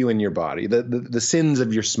keep you in your body, the sins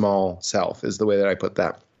of your small self is the way that I put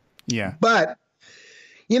that. Yeah. But,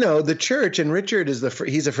 you know, the church, and Richard is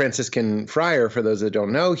he's a Franciscan friar, for those that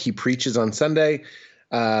don't know. He preaches on Sunday.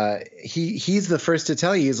 He's the first to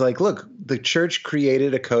tell you, he's like, look, the church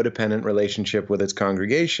created a codependent relationship with its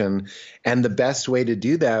congregation. And the best way to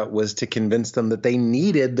do that was to convince them that they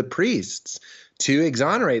needed the priests to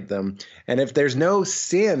exonerate them. And if there's no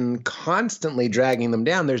sin constantly dragging them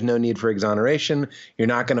down, there's no need for exoneration. You're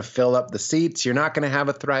not going to fill up the seats. You're not going to have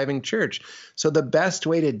a thriving church. So the best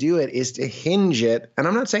way to do it is to hinge it. And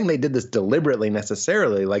I'm not saying they did this deliberately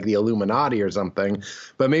necessarily, like the Illuminati or something,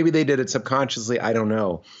 but maybe they did it subconsciously. I don't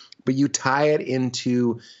know. But you tie it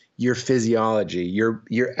into your physiology, your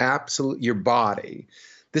body.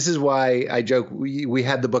 This is why I joke, we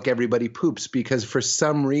had the book Everybody Poops, because for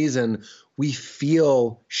some reason we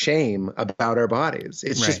feel shame about our bodies.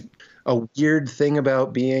 It's just a weird thing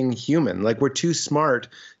about being human. Like, we're too smart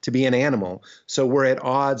to be an animal. So we're at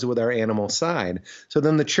odds with our animal side. So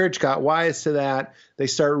then the church got wise to that. They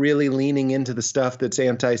start really leaning into the stuff that's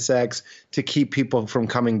anti-sex to keep people from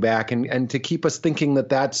coming back and to keep us thinking that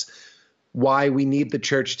that's why we need the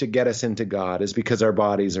church to get us into God, is because our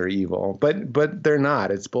bodies are evil. But they're not.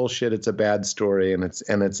 It's bullshit. It's a bad story, and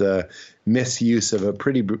it's a misuse of a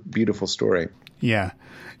pretty beautiful story. Yeah.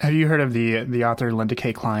 Have you heard of the author Linda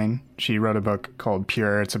K. Klein? She wrote a book called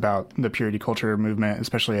Pure. It's about the purity culture movement,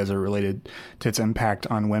 especially as it related to its impact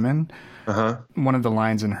on women. Uh-huh. One of the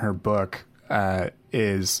lines in her book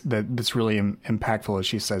is that's really impactful, as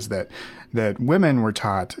she says that women were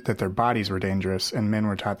taught that their bodies were dangerous and men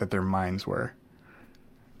were taught that their minds were.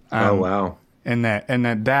 Oh, wow. And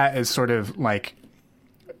that is sort of like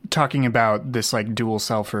talking about this like dual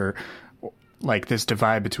self, or like this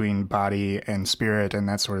divide between body and spirit and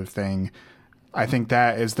that sort of thing. I think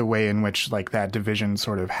that is the way in which like that division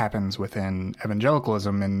sort of happens within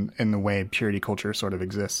evangelicalism, and in the way purity culture sort of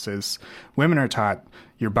exists is women are taught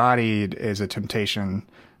your body is a temptation.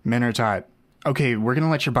 Men are taught, okay, we're going to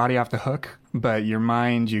let your body off the hook, but your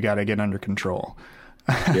mind, you got to get under control.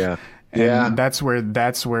 Yeah. And yeah. That's where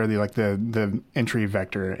the entry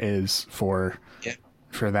vector is for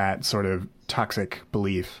that sort of toxic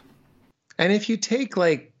belief. And if you take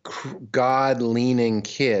like God-leaning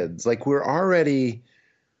kids, like, we're already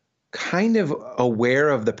kind of aware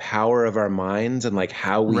of the power of our minds and like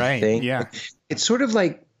how we think. Yeah. It's sort of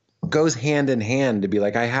like goes hand in hand to be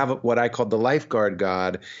like, I have what I call the lifeguard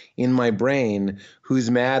God in my brain who's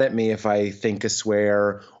mad at me if I think a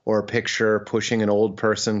swear or picture pushing an old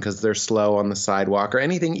person because they're slow on the sidewalk or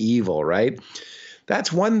anything evil, right?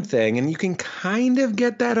 That's one thing. And you can kind of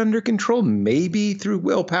get that under control, maybe through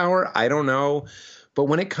willpower. I don't know. But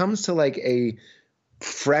when it comes to like a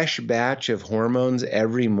fresh batch of hormones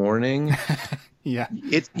every morning, yeah,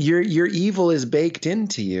 your evil is baked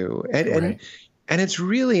into you. And it's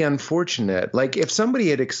really unfortunate. Like if somebody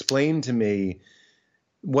had explained to me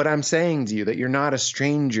what I'm saying to you, that you're not a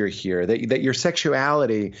stranger here, that your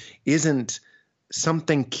sexuality isn't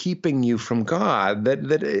something keeping you from God,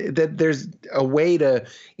 that there's a way to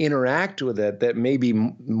interact with it that may be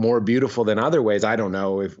more beautiful than other ways. I don't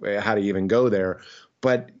know how to even go there,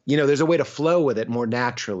 but there's a way to flow with it more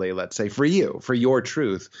naturally, let's say, for you, for your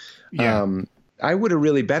truth. Yeah. I would have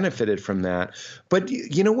really benefited from that. But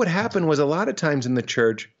what happened was a lot of times in the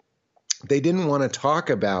church, they didn't want to talk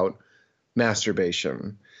about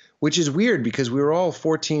masturbation, which is weird because we were all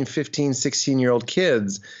 14, 15, 16-year-old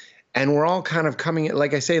kids. And we're all kind of coming,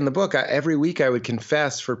 like I say in the book, every week I would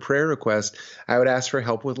confess for prayer requests. I would ask for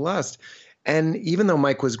help with lust. And even though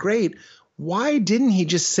Mike was great, why didn't he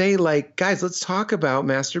just say, like, guys, let's talk about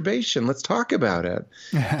masturbation. Let's talk about it.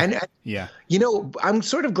 And, yeah, I'm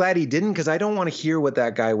sort of glad he didn't, because I don't want to hear what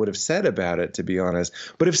that guy would have said about it, to be honest.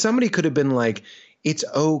 But if somebody could have been like, it's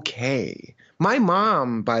okay. My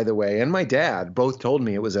mom, by the way, and my dad both told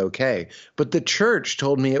me it was okay, but the church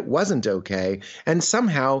told me it wasn't okay. And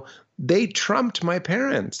somehow they trumped my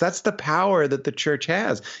parents. That's the power that the church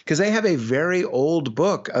has, because they have a very old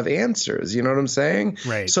book of answers. You know what I'm saying?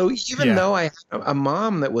 Right. So even though I had a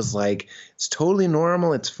mom that was like, it's totally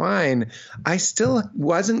normal, it's fine, I still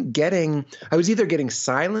wasn't getting, I was either getting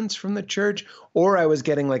silence from the church or I was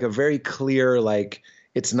getting like a very clear, like,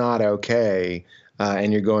 it's not okay.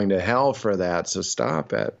 And you're going to hell for that, so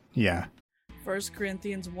stop it. Yeah. 1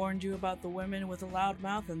 Corinthians warned you about the women with a loud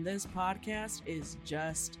mouth, and this podcast is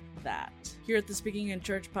just that. Here at the Speaking in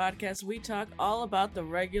Church podcast, we talk all about the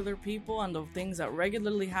regular people and the things that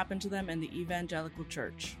regularly happen to them in the evangelical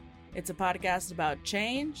church. It's a podcast about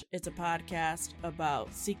change, it's a podcast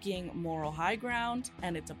about seeking moral high ground,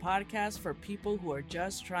 and it's a podcast for people who are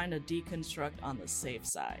just trying to deconstruct on the safe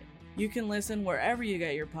side. You can listen wherever you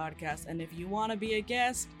get your podcast, and if you want to be a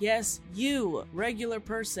guest, yes, you, regular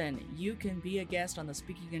person, you can be a guest on the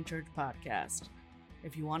Speaking in Church podcast.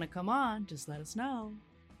 If you want to come on, just let us know.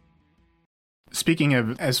 Speaking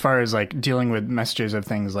of, as far as like dealing with messages of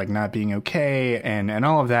things like not being okay and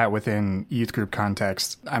all of that within youth group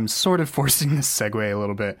context, I'm sort of forcing this segue a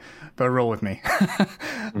little bit, but roll with me.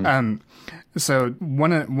 So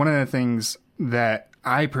one of the things that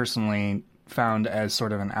I personally found as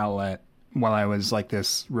sort of an outlet while I was like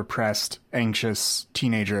this repressed, anxious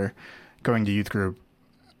teenager going to youth group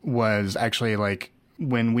was actually like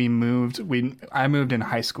when I moved in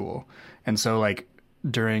high school. And so like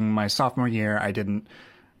during my sophomore year, I didn't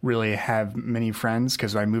really have many friends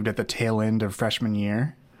because I moved at the tail end of freshman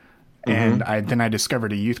year. Mm-hmm. And then I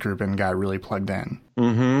discovered a youth group and got really plugged in.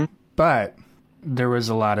 Mm-hmm. But there was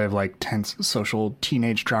a lot of like tense social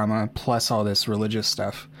teenage drama plus all this religious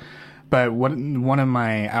stuff. But one of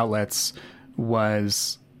my outlets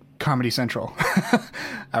was Comedy Central.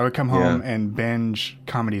 I would come home and binge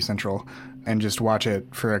Comedy Central and just watch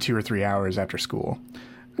it for 2 or 3 hours after school.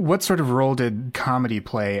 What sort of role did comedy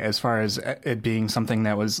play as far as it being something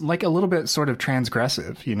that was like a little bit sort of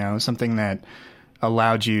transgressive, something that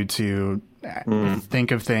allowed you to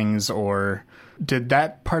think of things, or did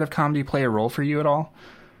that part of comedy play a role for you at all?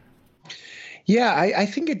 Yeah, I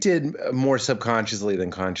think it did more subconsciously than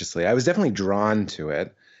consciously. I was definitely drawn to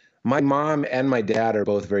it. My mom and my dad are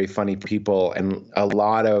both very funny people, and a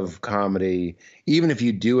lot of comedy, even if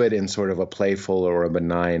you do it in sort of a playful or a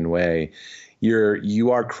benign way,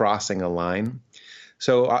 you are crossing a line.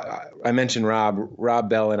 So I mentioned Rob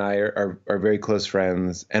Bell and I are very close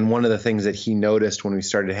friends. And one of the things that he noticed when we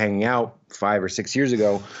started hanging out 5 or 6 years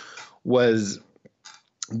ago was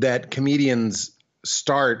that comedians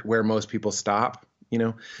start where most people stop,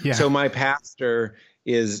 Yeah. So my pastor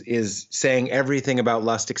is saying everything about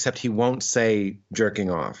lust, except he won't say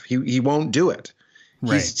jerking off. He won't do it.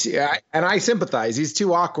 Right. And I sympathize. He's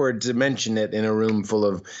too awkward to mention it in a room full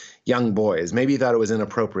of young boys. Maybe he thought it was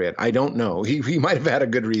inappropriate. I don't know. He might have had a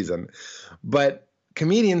good reason. But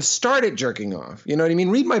comedians started jerking off. You know what I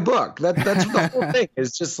mean? Read my book. That's the whole thing.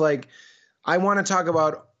 It's just like, I want to talk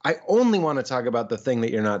about I only want to talk about the thing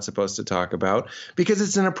that you're not supposed to talk about because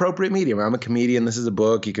it's an appropriate medium. I'm a comedian. This is a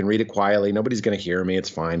book. You can read it quietly. Nobody's going to hear me. It's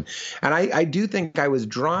fine. And I do think I was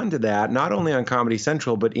drawn to that, not only on Comedy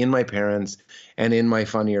Central, but in my parents and in my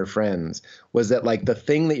funnier friends, was that like the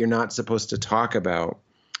thing that you're not supposed to talk about.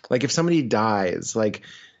 Like if somebody dies, like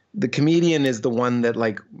the comedian is the one that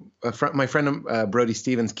like my friend Brody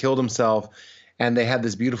Stevens killed himself, and they had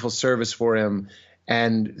this beautiful service for him.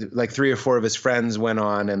 And like 3 or 4 of his friends went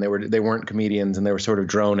on, and they weren't comedians, and they were sort of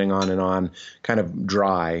droning on, kind of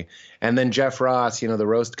dry. And then Jeff Ross, the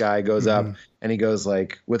roast guy, goes up and he goes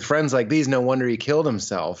like, with friends like these, no wonder he killed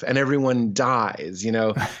himself, and everyone dies,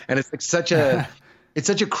 and it's like it's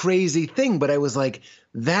such a crazy thing. But I was like,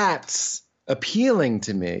 that's appealing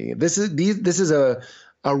to me. This is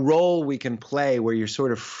a role we can play where you're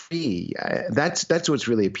sort of free. That's what's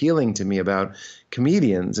really appealing to me about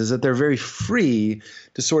comedians, is that they're very free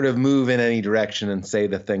to sort of move in any direction and say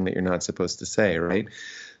the thing that you're not supposed to say, right?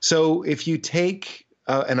 So if you take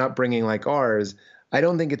an upbringing like ours, I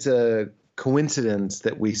don't think it's a coincidence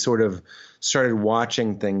that we sort of started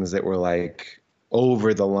watching things that were like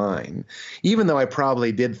over the line. Even though I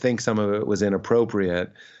probably did think some of it was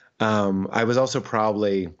inappropriate, I was also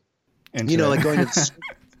probably like going to the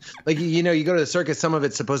like, you go to the circus, some of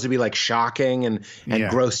it's supposed to be like shocking and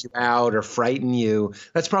gross you out or frighten you.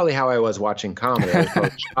 That's probably how I was watching comedy. I was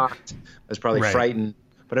probably shocked. I was probably frightened,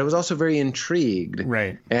 but I was also very intrigued.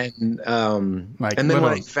 Right. And like and then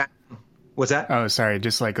when I found, what's that? Oh, sorry.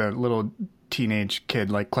 Just like a little teenage kid,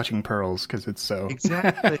 like clutching pearls because it's so.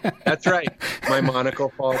 Exactly. That's right. My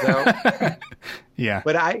monocle falls out. Yeah.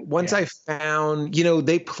 But once I found,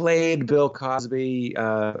 they played Bill Cosby,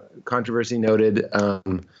 controversy noted.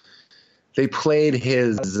 They played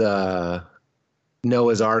his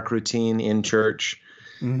Noah's Ark routine in church,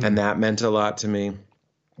 and that meant a lot to me.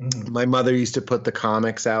 My mother used to put the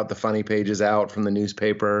comics out, the funny pages out from the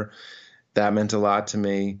newspaper. That meant a lot to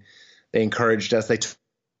me. They encouraged us. They took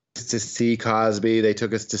us to see Cosby. They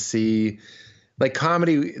took us to see, like,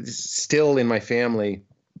 comedy still in my family,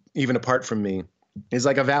 even apart from me, is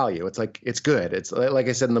like a value. It's like, it's good. It's like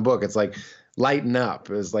I said in the book, it's like lighten up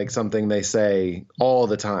is like something they say all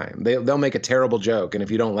the time. They'll make a terrible joke, and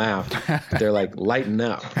if you don't laugh, they're like, lighten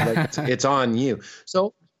up. Like it's on you.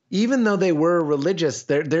 So even though they were religious,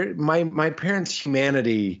 my parents'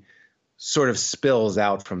 humanity sort of spills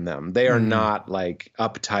out from them. They are not like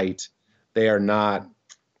uptight. They are not.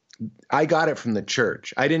 I got it from the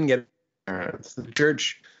church. I didn't get it from parents. The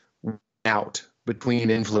church went out between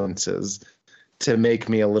influences to make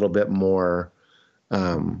me a little bit more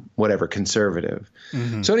conservative.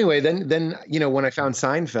 So anyway, then when I found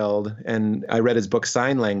Seinfeld and I read his book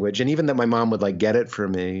Sign Language, and even that my mom would like get it for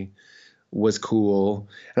me was cool.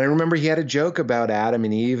 And I remember he had a joke about Adam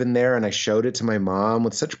and Eve in there, and I showed it to my mom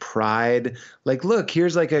with such pride. Like, look,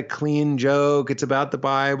 here's like a clean joke. It's about the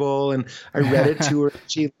Bible. And I read it to her.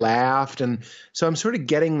 She laughed. And so I'm sort of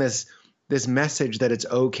getting this message that it's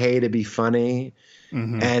okay to be funny.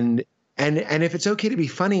 And if it's okay to be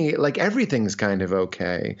funny, like everything's kind of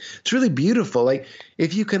okay. It's really beautiful. Like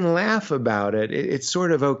if you can laugh about it, it's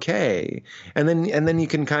sort of okay. And then you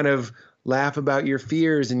can kind of laugh about your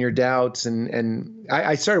fears and your doubts. And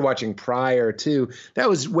I started watching Pryor too. That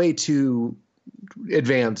was way too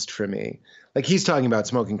advanced for me. Like he's talking about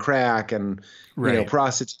smoking crack and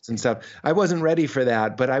prostitutes and stuff. I wasn't ready for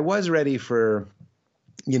that, but I was ready for,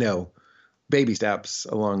 baby steps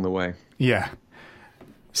along the way. Yeah.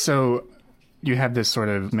 So you have this sort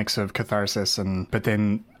of mix of catharsis, but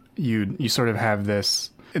then you sort of have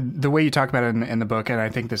this, the way you talk about it in the book, and I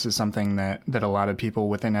think this is something that a lot of people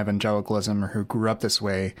within evangelicalism or who grew up this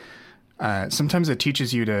way, sometimes it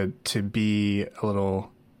teaches you to be a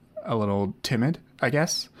little timid, I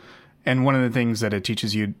guess. And one of the things that it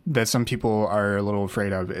teaches you that some people are a little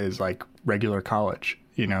afraid of is like regular college.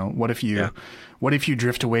 What if you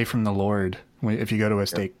drift away from the Lord if you go to a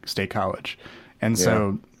state college? And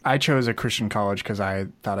so I chose a Christian college because I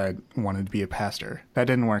thought I wanted to be a pastor. That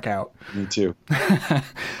didn't work out. Me too.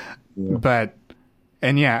 But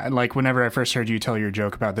like whenever I first heard you tell your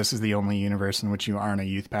joke about this is the only universe in which you aren't a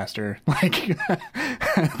youth pastor, like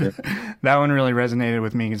that one really resonated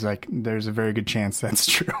with me because like there's a very good chance that's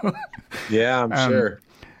true. Yeah, I'm sure.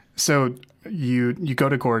 So you go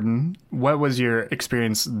to Gordon. What was your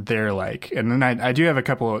experience there like? And then I do have a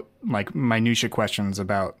couple like minutiae questions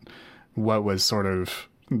about what was sort of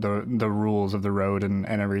the rules of the road and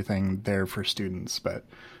everything there for students. But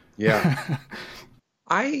yeah,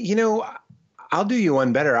 I'll do you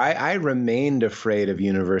one better. I remained afraid of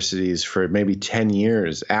universities for maybe 10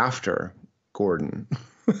 years after Gordon.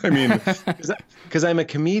 I mean, because I'm a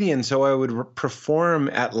comedian, so I would perform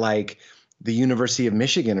at like the University of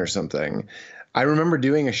Michigan or something. I remember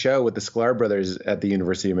doing a show with the Sklar brothers at the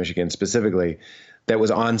University of Michigan specifically that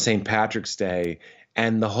was on St. Patrick's Day,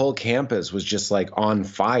 and the whole campus was just like on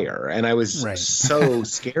fire. And I was so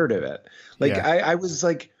scared of it. Like I was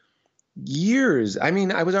like years. I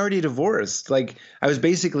mean, I was already divorced. Like I was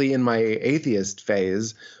basically in my atheist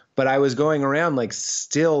phase, but I was going around like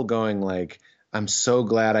still going like, I'm so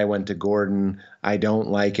glad I went to Gordon. I don't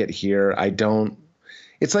like it here.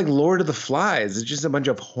 It's like Lord of the Flies. It's just a bunch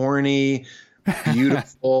of horny,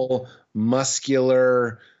 beautiful,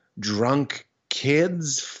 muscular, drunk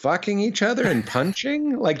kids fucking each other and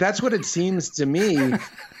punching. Like that's what it seems to me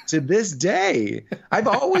to this day. I've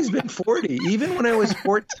always been 40. Even when I was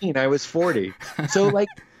 14, I was 40. So like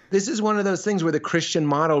this is one of those things where the Christian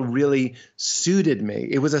model really suited me.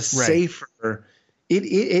 It was a safer,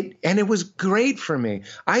 and it was great for me.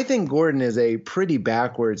 I think Gordon is a pretty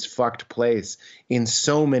backwards, fucked place in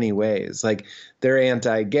so many ways. Like they're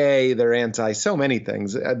anti-gay, they're anti so many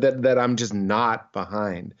things that I'm just not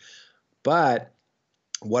behind. But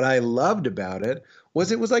what I loved about it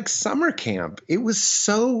was like summer camp. It was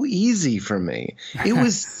so easy for me. It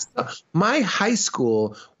was my high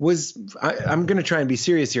school was, I'm going to try and be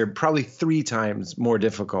serious here, probably 3 times more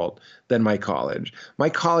difficult than my college. My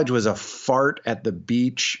college was a fart at the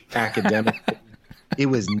beach academic. It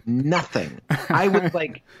was nothing. I was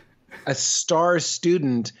like a star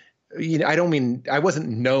student. You know, I don't mean I wasn't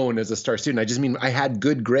known as a star student. I just mean I had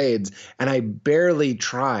good grades and I barely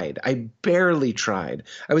tried.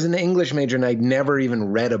 I was an English major and I'd never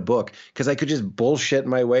even read a book because I could just bullshit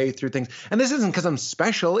my way through things. And this isn't because I'm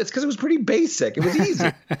special. It's because it was pretty basic. It was easy.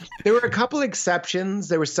 There were a couple exceptions.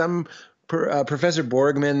 There were some Professor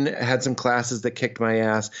Borgman had some classes that kicked my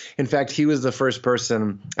ass. In fact, he was the first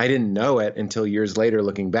person, I didn't know it until years later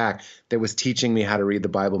looking back, that was teaching me how to read the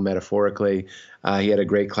Bible metaphorically. He had a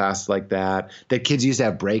great class like that kids used to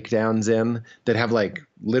have breakdowns in, that have like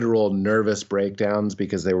literal nervous breakdowns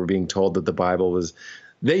because they were being told that the Bible was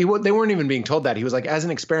 – they weren't even being told that. He was like, as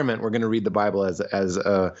an experiment, we're going to read the Bible as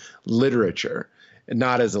a literature,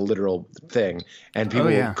 not as a literal thing. And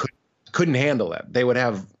people couldn't handle it. They would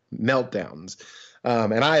have – meltdowns.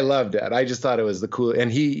 And I loved it. I just thought it was the cool,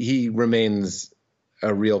 and he remains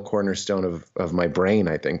a real cornerstone of my brain.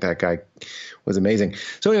 I think that guy was amazing.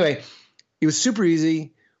 So anyway, it was super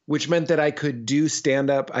easy, which meant that I could do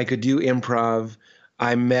stand-up. I could do improv.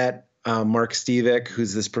 I met Mark Stevick,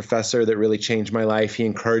 who's this professor that really changed my life. He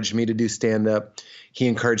encouraged me to do stand-up. He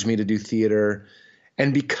encouraged me to do theater.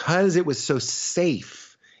 And because it was so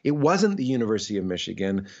safe, it wasn't the University of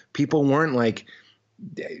Michigan. People weren't like,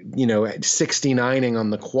 69ing on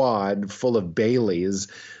the quad full of Baileys.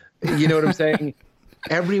 You know what I'm saying?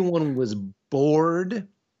 Everyone was bored.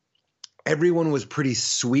 Everyone was pretty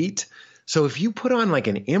sweet. So if you put on like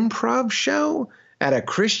an improv show at a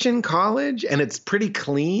Christian college and it's pretty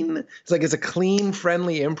clean, it's a clean,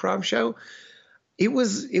 friendly improv show. It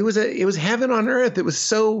was heaven on earth. It was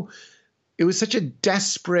such a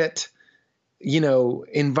desperate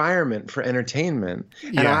environment for entertainment.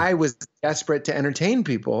 Yeah. And I was desperate to entertain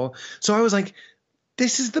people. So I was like,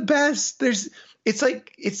 this is the best. It's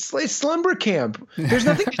like slumber camp. There's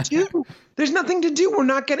nothing to do. We're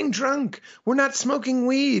not getting drunk. We're not smoking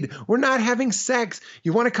weed. We're not having sex.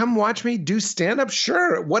 You want to come watch me do stand up?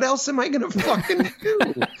 Sure. What else am I going to fucking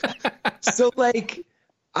do? So like,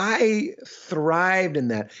 I thrived in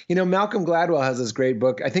that. Malcolm Gladwell has this great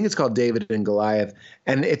book. I think it's called David and Goliath.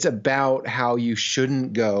 And it's about how you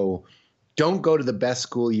don't go to the best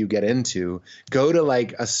school you get into. Go to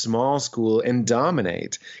like a small school and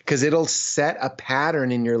dominate, because it'll set a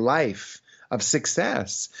pattern in your life of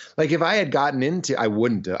success. Like if I had gotten into, I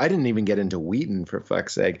didn't even get into Wheaton, for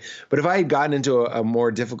fuck's sake. But if I had gotten into a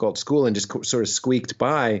more difficult school and just sort of squeaked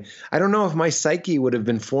by, I don't know if my psyche would have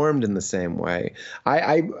been formed in the same way.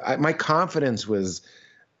 My confidence was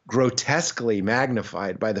grotesquely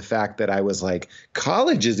magnified by the fact that I was like,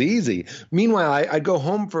 college is easy. Meanwhile, I'd go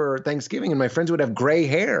home for Thanksgiving and my friends would have gray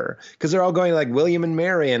hair because they're all going like William and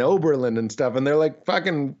Mary and Oberlin and stuff. And they're like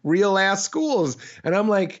fucking real ass schools. And I'm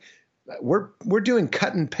like, we're doing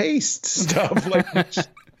cut and paste stuff. Like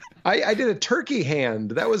I did a turkey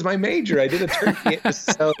hand. That was my major. I did a turkey. It was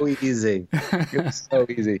so easy. It was so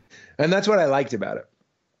easy. And that's what I liked about it.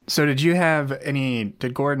 So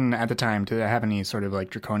did Gordon at the time have any sort of like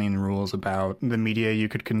draconian rules about the media you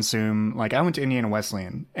could consume? Like I went to Indiana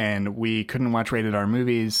Wesleyan and we couldn't watch rated R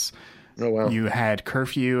movies. Oh, wow. You had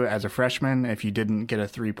curfew as a freshman. If you didn't get a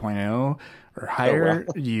 3.0 or higher,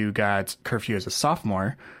 you got curfew as a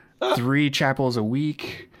sophomore. 3 chapels a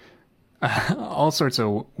week. all sorts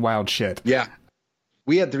of wild shit. Yeah.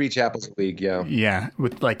 We had 3 chapels a week. Yeah. Yeah,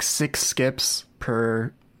 with like 6 skips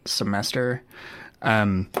per semester.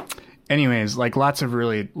 Anyways, like lots of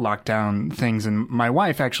really locked down things. And my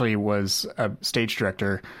wife actually was a stage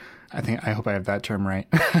director. I hope I have that term right.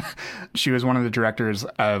 She was one of the directors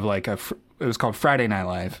of like it was called Friday Night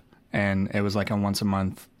Live, and it was like a once a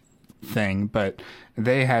month thing, but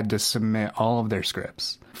they had to submit all of their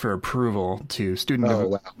scripts for approval to student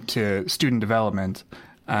development,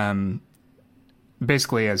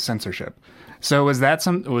 basically as censorship. So was that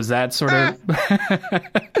sort of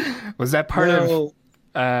was that part of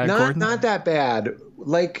Gordon? Not that bad.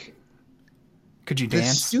 Like, could you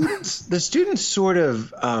dance? The students sort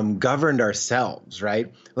of governed ourselves,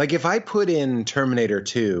 right? Like if I put in Terminator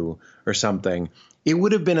 2 or something, it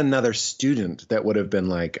would have been another student that would have been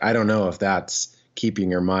like, I don't know if that's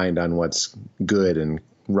keeping your mind on what's good and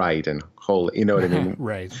right and holy. You know what I mean?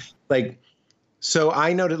 Right. Like, so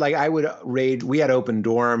I noted, like, I would raid. We had open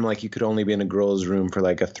dorm, like you could only be in a girl's room for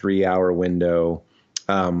like a 3-hour window,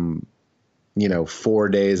 4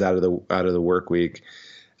 days out of the work week.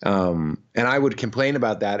 And I would complain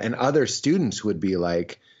about that, and other students would be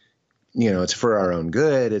like, it's for our own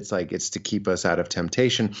good. It's like, it's to keep us out of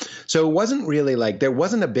temptation. So it wasn't really like, there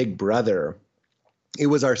wasn't a big brother. It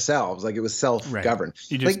was ourselves. Like it was self-governed.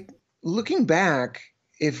 Right. Like looking back,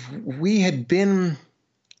 if we had been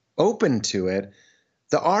open to it,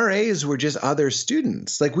 the RAs were just other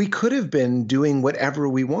students. Like we could have been doing whatever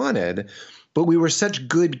we wanted, but we were such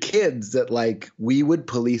good kids that like we would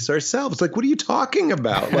police ourselves. Like, what are you talking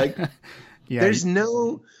about? Like, yeah. There's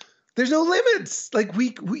no limits. Like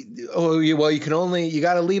you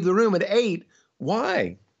got to leave the room at 8.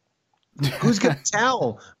 Why? Who's going to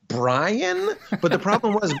tell? Brian? But the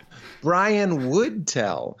problem was Brian would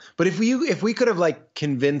tell. But if we could have like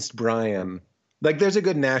convinced Brian, like there's a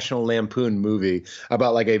good National Lampoon movie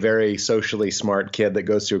about like a very socially smart kid that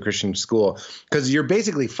goes to a Christian school, because you're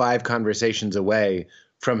basically 5 conversations away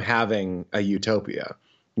from having a utopia.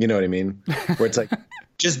 You know what I mean? Where it's like,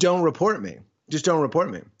 just don't report me. Just don't report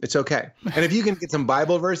me. It's okay. And if you can get some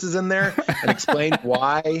Bible verses in there and explain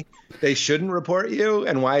why they shouldn't report you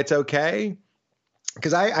and why it's okay.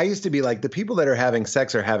 Because I used to be like, the people that are having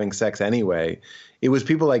sex anyway. It was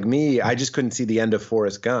people like me. I just couldn't see the end of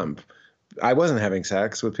Forrest Gump. I wasn't having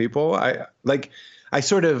sex with people. I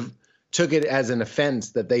sort of took it as an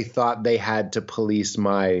offense that they thought they had to police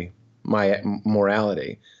my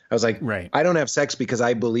morality. I was like, right. I don't have sex because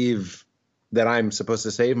I believe that I'm supposed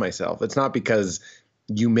to save myself. It's not because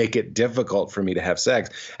you make it difficult for me to have sex.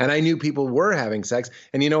 And I knew people were having sex,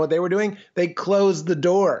 and you know what they were doing? They closed the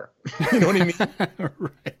door. You know what I mean?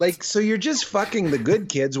 Right. Like, so you're just fucking the good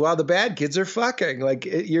kids while the bad kids are fucking. Like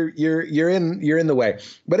you're in the way.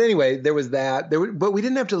 But anyway, there was that. But we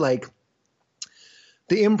didn't have to like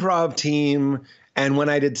the improv team. And when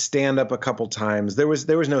I did stand up a couple times, there was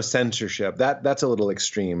no censorship. That's a little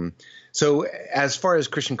extreme. So as far as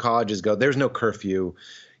Christian colleges go, there's no curfew.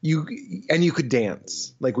 You could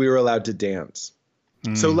dance. Like we were allowed to dance.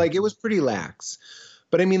 So like it was pretty lax.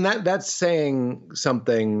 But I mean, that's saying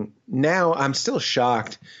something. Now I'm still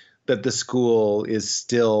shocked that the school is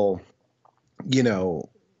still,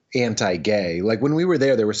 anti-gay. Like when we were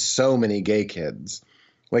there were so many gay kids.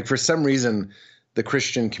 Like for some reason, the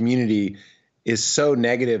Christian community is so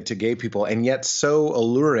negative to gay people and yet so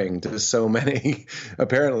alluring to so many,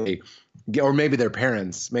 apparently. Or maybe their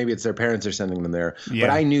parents. Maybe it's their parents are sending them there. Yeah.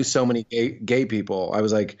 But I knew so many gay people. I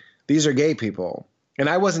was like, these are gay people. And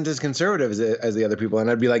I wasn't as conservative as the other people.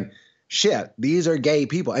 And I'd be like, shit, these are gay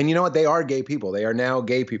people. And you know what? They are gay people. They are now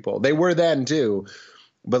gay people. They were then too.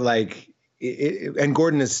 But like, and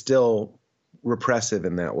Gordon is still repressive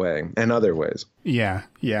in that way and other ways. Yeah.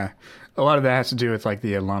 Yeah. A lot of that has to do with like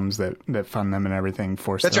the alums that fund them and everything,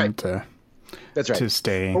 force them to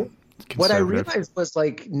stay. What I realized was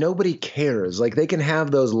like, nobody cares. Like they can have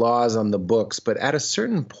those laws on the books, but at a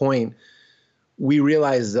certain point, we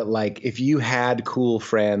realized that like if you had cool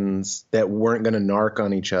friends that weren't going to narc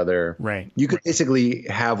on each other, right, you could basically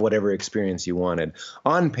have whatever experience you wanted.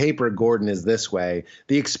 On paper, Gordon is this way.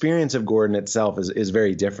 The experience of Gordon itself is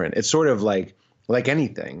very different. It's sort of like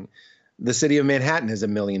anything. The city of Manhattan has a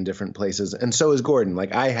million different places, and so is Gordon.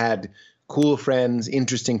 Like I had cool friends,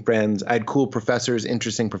 interesting friends. I had cool professors,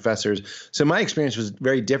 interesting professors. So my experience was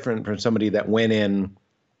very different from somebody that went in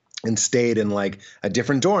and stayed in like a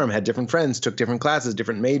different dorm, had different friends, took different classes,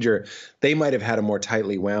 different major. They might have had a more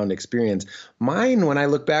tightly wound experience. Mine, when I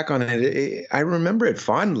look back on it, I remember it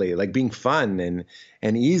fondly, like being fun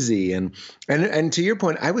and easy. And to your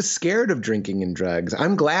point, I was scared of drinking and drugs.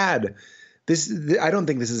 I'm glad I don't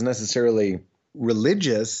think this is necessarily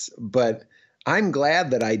religious, but I'm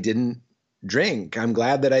glad that I didn't drink. I'm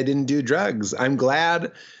glad that I didn't do drugs. I'm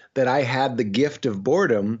glad that I had the gift of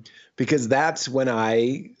boredom, because that's when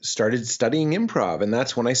I started studying improv, and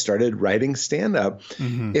that's when I started writing stand-up.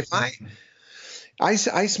 Mm-hmm. If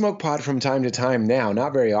I smoke pot from time to time now,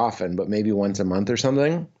 not very often, but maybe once a month or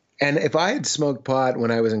something. And if I had smoked pot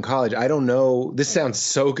when I was in college, I don't know. This sounds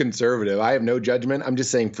so conservative. I have no judgment. I'm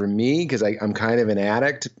just saying for me, because I'm kind of an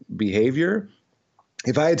addict behavior.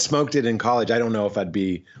 If I had smoked it in college, I don't know if I'd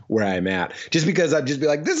be where I'm at. Just because I'd just be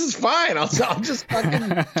like, this is fine. I'll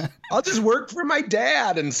just work for my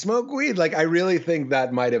dad and smoke weed. Like, I really think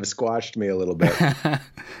that might have squashed me a little bit.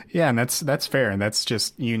 Yeah, and that's fair, and that's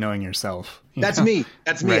just you knowing yourself. That's me.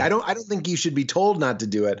 That's me. Right. I don't think you should be told not to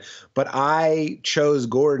do it, but I chose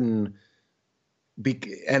Gordon,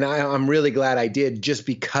 and I'm really glad I did, just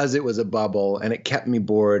because it was a bubble and it kept me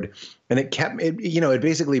bored, and it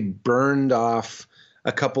basically burned off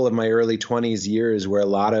a couple of my early 20s years where a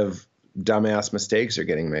lot of dumbass mistakes are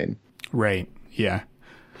getting made. Right. Yeah.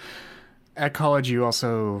 At college,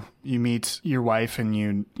 you meet your wife and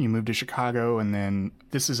you move to Chicago, and then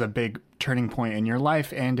this is a big turning point in your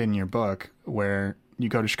life and in your book, where you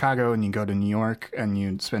go to Chicago and you go to New York and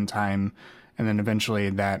you spend time, and then eventually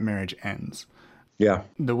that marriage ends. Yeah.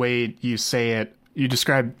 The way you say it, you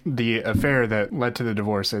describe the affair that led to the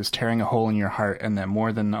divorce as tearing a hole in your heart, and that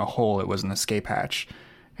more than a hole, it was an escape hatch,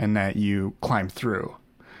 and that you climbed through.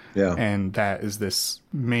 Yeah. And that is this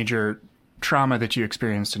major trauma that you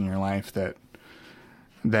experienced in your life that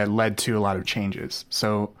led to a lot of changes.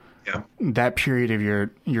 So yeah. That period of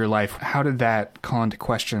your life, how did that call into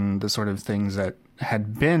question the sort of things that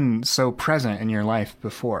had been so present in your life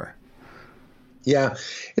before? Yeah,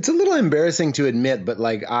 it's a little embarrassing to admit, but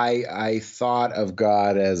like I thought of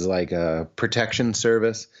God as like a protection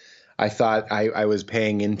service. I thought I was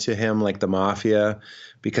paying into him like the mafia,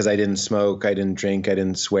 because I didn't smoke, I didn't drink, I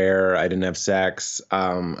didn't swear, I didn't have sex.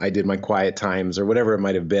 I did my quiet times or whatever it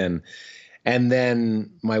might have been. And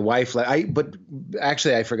then my wife, but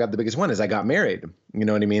actually I forgot the biggest one is I got married. You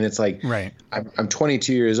know what I mean? It's like, right. I'm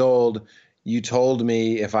 22 years old. You told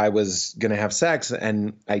me if I was going to have sex,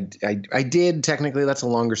 and I did. Technically, that's a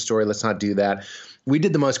longer story. Let's not do that. We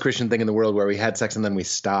did the most Christian thing in the world, where we had sex and then we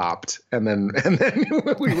stopped, and then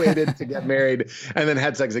we waited to get married, and then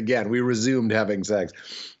had sex again. We resumed having sex,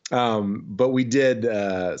 but we did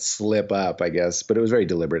slip up, I guess. But it was very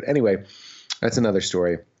deliberate. Anyway, that's another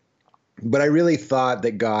story. But I really thought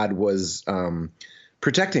that God was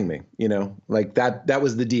protecting me. You know, like that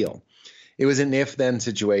was the deal. It was an if-then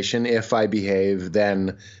situation. If I behave,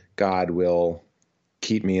 then God will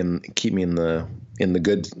keep me in the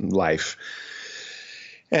good life.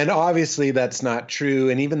 And obviously that's not true.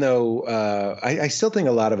 And even though I still think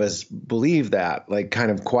a lot of us believe that, like kind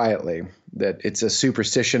of quietly, that it's a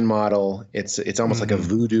superstition model. It's almost like a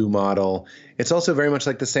voodoo model. It's also very much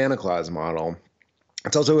like the Santa Claus model.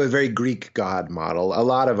 It's also a very Greek God model. A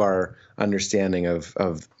lot of our understanding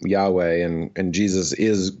of Yahweh and Jesus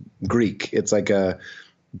is Greek. It's like a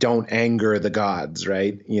don't anger the gods,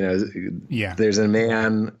 right? You know, yeah. There's a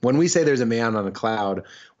man. When we say there's a man on a cloud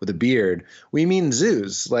with a beard, we mean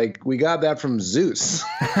Zeus. Like, we got that from Zeus.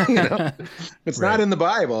 You know, it's right. not in the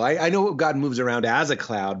Bible. I know God moves around as a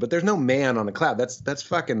cloud, but there's no man on a cloud. That's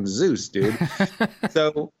fucking Zeus, dude.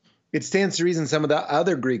 So it stands to reason some of the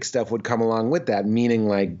other Greek stuff would come along with that, meaning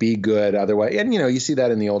like be good otherwise. And, you know, you see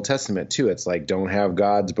that in the Old Testament too. It's like, don't have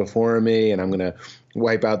gods before me, and I'm going to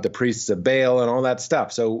wipe out the priests of Baal and all that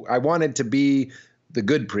stuff. So I wanted to be the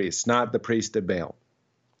good priest, not the priest of Baal.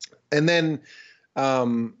 And then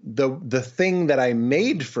the thing that I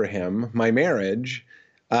made for him, my marriage,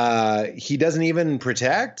 he doesn't even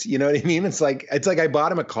protect. You know what I mean? It's like I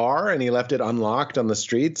bought him a car and he left it unlocked on the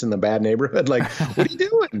streets in the bad neighborhood. Like, what are you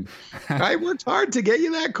doing? I worked hard to get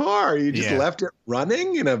you that car. You just left it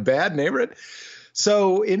running in a bad neighborhood.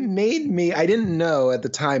 So it made me, I didn't know at the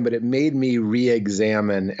time, but it made me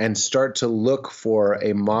re-examine and start to look for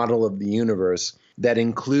a model of the universe that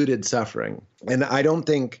included suffering. And I don't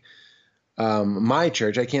think my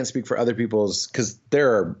church, I can't speak for other people's, because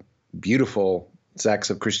there are beautiful sects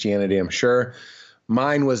of Christianity, I'm sure.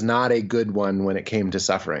 Mine was not a good one when it came to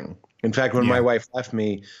suffering. In fact, when my wife left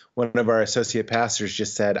me, one of our associate pastors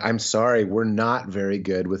just said, I'm sorry, we're not very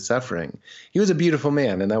good with suffering. He was a beautiful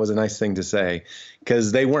man, and that was a nice thing to say,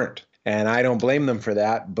 because they weren't. And I don't blame them for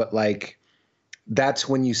that. But like, that's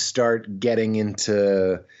when you start getting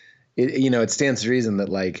into it. You know, it stands to reason that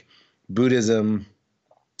like Buddhism,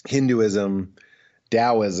 Hinduism,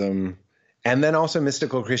 Taoism, and then also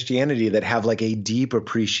mystical Christianity that have like a deep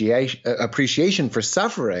appreciation for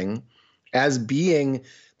suffering as being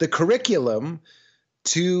the curriculum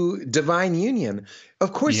to divine union.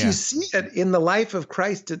 Of course, you see it in the life of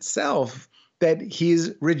Christ itself, that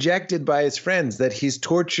he's rejected by his friends, that he's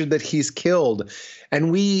tortured, that he's killed.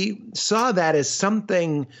 And we saw that as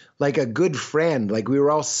something like a good friend, like we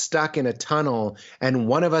were all stuck in a tunnel and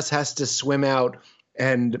one of us has to swim out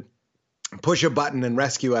and push a button and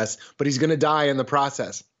rescue us, but he's going to die in the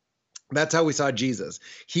process. That's how we saw Jesus.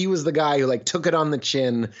 He was the guy who like took it on the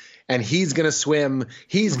chin, and he's going to swim.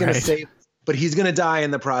 He's going to save, but he's going to die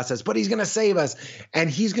in the process, but he's going to save us. And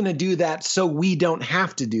he's going to do that so we don't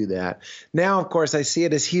have to do that. Now, of course, I see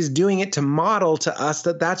it as he's doing it to model to us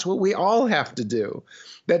that that's what we all have to do.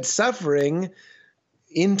 That suffering,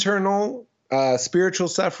 internal spiritual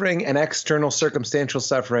suffering and external circumstantial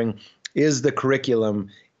suffering, is the curriculum,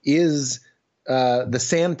 is the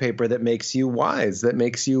sandpaper that makes you wise, that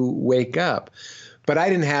makes you wake up. But I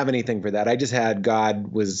didn't have anything for that. I just had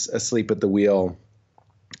God was asleep at the wheel,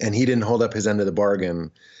 and he didn't hold up his end of the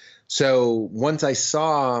bargain. So once I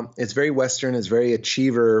saw, it's very Western, it's very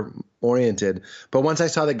achiever oriented. But once I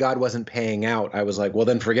saw that God wasn't paying out, I was like, well,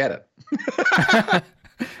 then forget it. I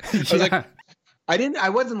was like, I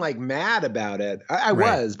wasn't like mad about it. I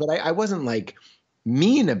was, but I wasn't like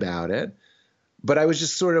mean about it. But I was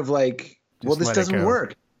just sort of like, well, this doesn't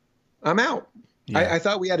work. I'm out. Yeah. I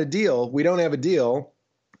thought we had a deal. We don't have a deal.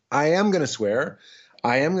 I am going to swear.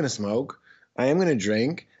 I am going to smoke. I am going to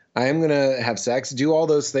drink. I am going to have sex, do all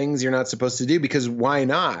those things you're not supposed to do, because why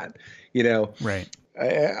not? You know, right.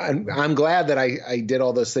 I'm glad that I did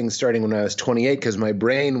all those things starting when I was 28, because my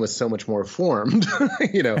brain was so much more formed,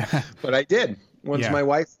 you know, but I did. Once my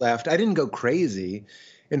wife left, I didn't go crazy.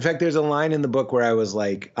 In fact, there's a line in the book where I was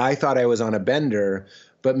like, I thought I was on a bender,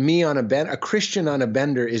 but me on a Christian on a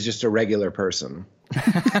bender is just a regular person.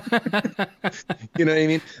 You know what I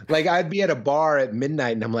mean? Like, I'd be at a bar at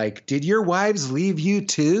midnight and I'm like, did your wives leave you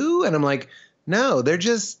too? And I'm like, no,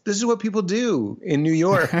 this is what people do in New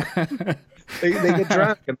York. They get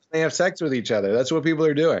drunk and they have sex with each other. That's what people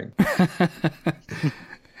are doing.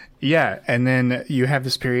 Yeah. And then you have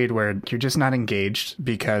this period where you're just not engaged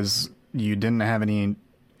because you didn't have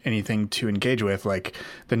anything to engage with. Like,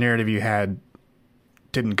 the narrative you had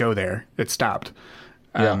didn't go there. It stopped.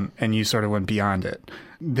 And you sort of went beyond it.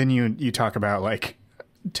 Then you talk about like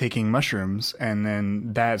taking mushrooms, and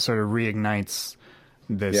then that sort of reignites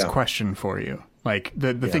this question for you. Like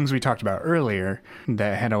the things we talked about earlier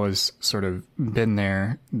that had always sort of been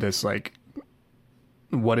there, this like,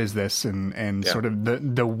 what is this? And sort of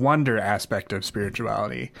the wonder aspect of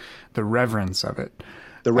spirituality, the reverence of it.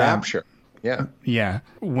 The rapture. Yeah.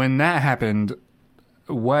 When that happened,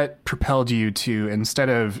 what propelled you to, instead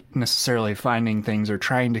of necessarily finding things or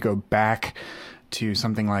trying to go back to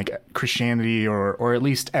something like Christianity or at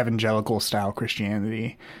least evangelical style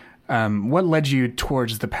Christianity, what led you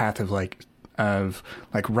towards the path of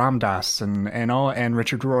Ram Dass and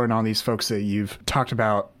Richard Rohr and all these folks that you've talked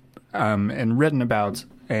about and written about?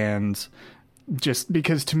 And just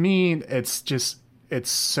because to me, it's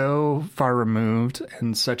so far removed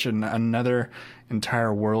and such another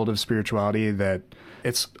entire world of spirituality that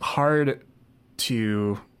it's hard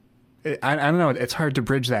to, I don't know, it's hard to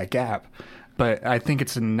bridge that gap, but I think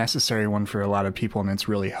it's a necessary one for a lot of people, and it's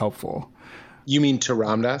really helpful. You mean to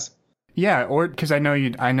Ram Dass? Yeah, or because I know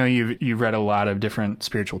you've read a lot of different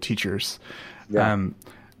spiritual teachers. Yeah.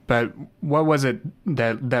 But what was it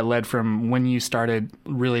that led from when you started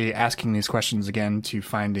really asking these questions again to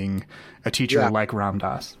finding a teacher like Ram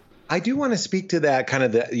Dass? I do want to speak to that kind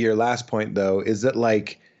of your last point, though, is that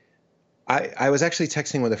like, I was actually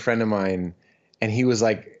texting with a friend of mine, and he was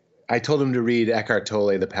like, I told him to read Eckhart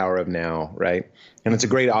Tolle, The Power of Now, right? And it's a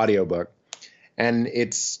great audiobook. And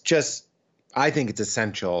it's just, I think it's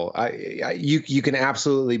essential. You can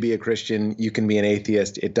absolutely be a Christian. You can be an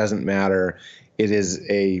atheist. It doesn't matter. It is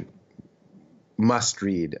a must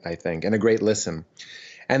read, I think, and a great listen.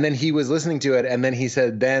 And then he was listening to it, and then he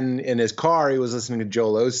said, then in his car, he was listening to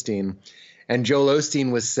Joel Osteen. And Joel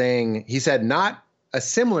Osteen was saying, he said, not a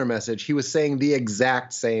similar message. He was saying the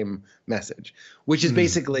exact same message, which is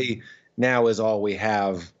basically, now is all we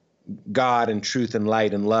have. God and truth and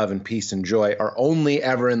light and love and peace and joy are only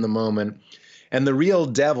ever in the moment. And the real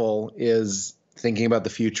devil is thinking about the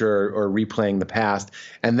future or replaying the past.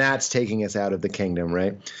 And that's taking us out of the kingdom,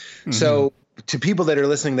 right? Mm-hmm. So to people that are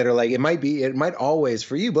listening that are like, it might always,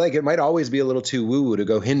 for you, Blake, it might always be a little too woo-woo to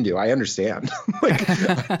go Hindu. I understand.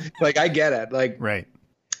 like I get it. Like, right.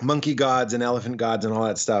 Monkey gods and elephant gods and all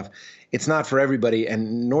that stuff. It's not for everybody,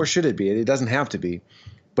 and nor should it be. It doesn't have to be.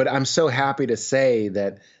 But I'm so happy to say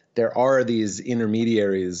that there are these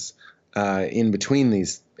intermediaries in between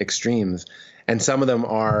these extremes, and some of them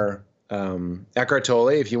are Eckhart Tolle,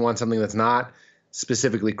 if you want something that's not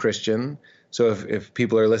specifically Christian. So if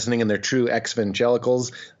people are listening and they're true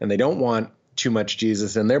ex-evangelicals and they don't want too much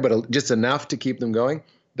Jesus in there, but just enough to keep them going,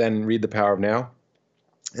 then read The Power of Now.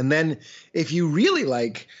 And then if you really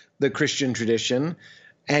like the Christian tradition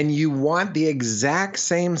and you want the exact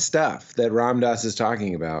same stuff that Ram Dass is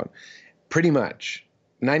talking about, pretty much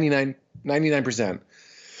 99%,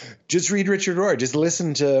 just read Richard Rohr. Just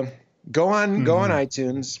listen to, go on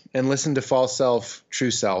iTunes and listen to False Self,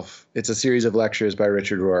 True Self. It's a series of lectures by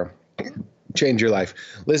Richard Rohr. Change your life.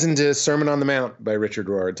 Listen to Sermon on the Mount by Richard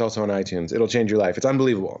Rohr. It's also on iTunes. It'll change your life. It's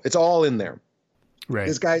unbelievable. It's all in there. Right.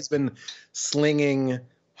 This guy's been slinging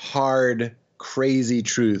hard, crazy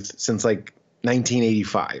truth since like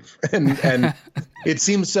 1985. And it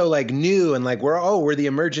seems so like new and like we're the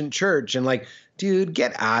emergent church and like, dude,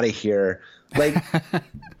 get out of here. Like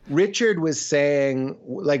Richard was saying,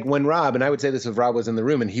 like when Rob, and I would say this if Rob was in the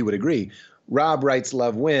room and he would agree, Rob writes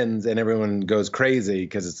Love Wins and everyone goes crazy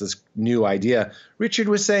because it's this new idea. Richard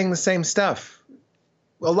was saying the same stuff.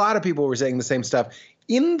 A lot of people were saying the same stuff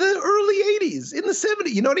in the early 80s, in the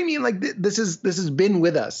 70s. You know what I mean? Like this has been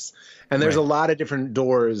with us. And there's a lot of different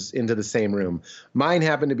doors into the same room. Mine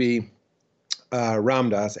happened to be Ram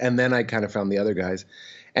Dass, and then I kind of found the other guys.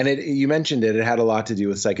 And you mentioned it had a lot to do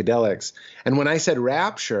with psychedelics. And when I said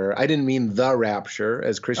rapture, I didn't mean the rapture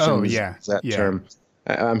as Christians use that term.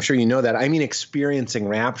 I'm sure you know that. I mean experiencing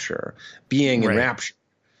rapture, being in rapture,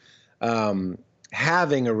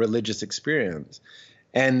 having a religious experience.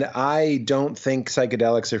 And I don't think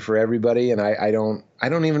psychedelics are for everybody, and I don't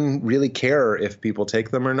even really care if people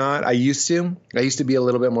take them or not. I used to be a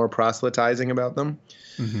little bit more proselytizing about them,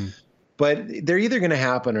 but they're either going to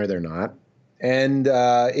happen or they're not. And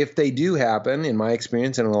if they do happen, in my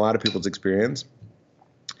experience and in a lot of people's experience,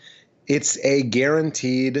 it's a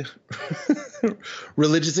guaranteed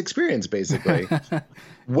religious experience, basically.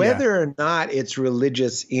 Whether or not it's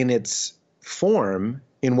religious in its form,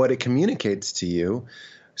 in what it communicates to you.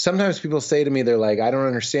 Sometimes people say to me, they're like, I don't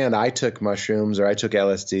understand. I took mushrooms or I took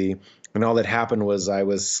LSD and all that happened was I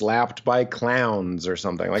was slapped by clowns or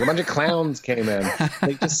something. Like a bunch of clowns came in.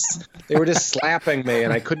 They were just slapping me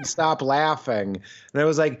and I couldn't stop laughing. And I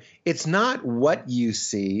was like, it's not what you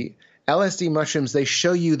see. LSD mushrooms, they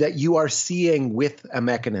show you that you are seeing with a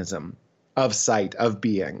mechanism of sight, of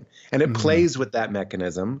being. And it plays with that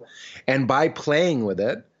mechanism. And by playing with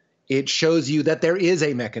it, it shows you that there is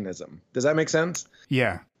a mechanism. Does that make sense?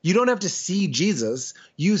 Yeah. You don't have to see Jesus.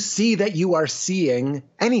 You see that you are seeing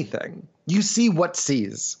anything. You see what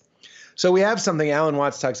sees. So we have something Alan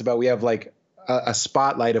Watts talks about. We have like a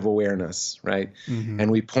spotlight of awareness, right? And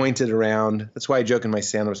we point it around. That's why I joke in my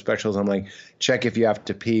stand-up specials. I'm like, check if you have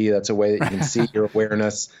to pee. That's a way that you can see your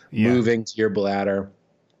awareness moving to your bladder.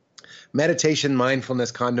 Meditation,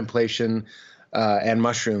 mindfulness, contemplation, and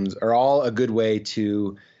mushrooms are all a good way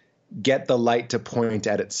to get the light to point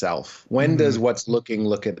at itself. When does what's looking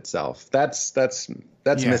look at itself? That's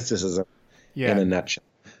mysticism in a nutshell.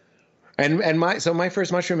 And my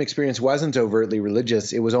first mushroom experience wasn't overtly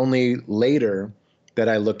religious. It was only later that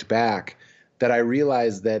I looked back that I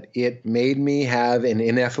realized that it made me have an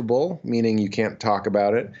ineffable, meaning you can't talk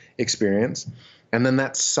about it, experience. And then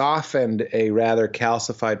that softened a rather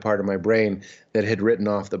calcified part of my brain that had written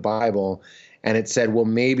off the Bible. And it said, well,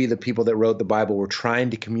 maybe the people that wrote the Bible were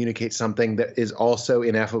trying to communicate something that is also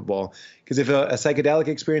ineffable. Because if a psychedelic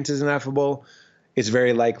experience is ineffable, it's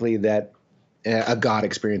very likely that a God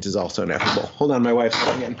experience is also ineffable. Hold on, my wife's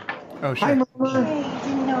coming in. Oh, sure. Hi, Mama. Hey, I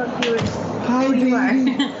didn't know if you were. Hi, who you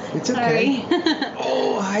baby. are. It's okay.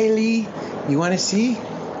 Oh, hi, Lee. You want to see?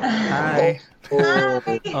 Hi. Oh.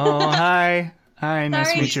 Oh, hi. Hi, nice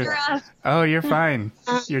to Sorry, meet you. Shira. Oh, you're fine.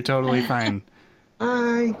 You're totally fine.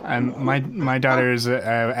 Hi. My daughter's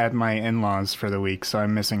at my in-laws for the week, so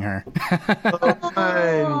I'm missing her.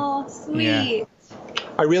 Oh, sweet. Yeah.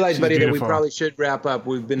 I realize, She's buddy, beautiful. that we probably should wrap up.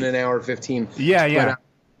 We've been an hour 15. Yeah. But,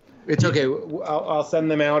 it's okay. I'll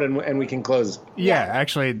send them out and we can close. Yeah,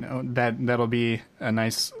 actually, that'll be a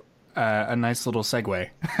nice little segue.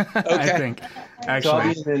 I think. So I'll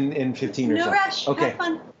Actually, be in 15 or so. No rush. Okay. Have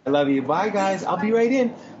fun. I love you. Bye, guys. I'll be right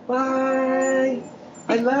in. Bye.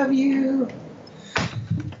 I love you.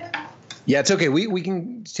 Yeah, it's okay. We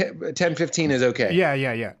can 10, 15 is okay.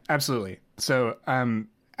 yeah, absolutely. So,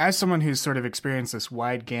 as someone who's sort of experienced this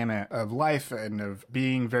wide gamut of life and of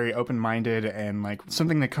being very open-minded, and like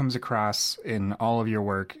something that comes across in all of your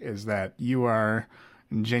work is that you are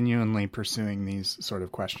genuinely pursuing these sort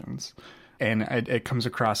of questions. And it comes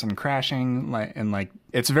across in Crashing, and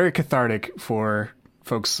it's very cathartic for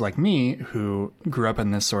folks like me who grew up in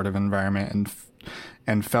this sort of environment and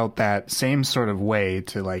and felt that same sort of way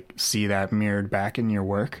to like see that mirrored back in your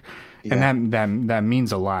work. Yeah. And that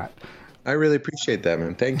means a lot. I really appreciate that,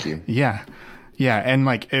 man. Thank you. Yeah. Yeah. And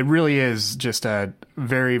like, it really is just a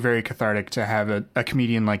very, very cathartic to have a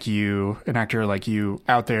comedian like you, an actor like you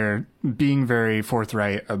out there being very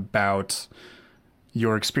forthright about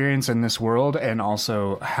your experience in this world, and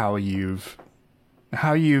also how you've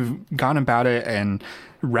gone about it and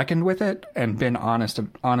reckoned with it and been honest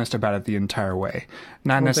about it the entire way.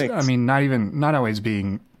 Not necessarily, I mean, not always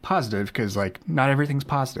being positive, because like not everything's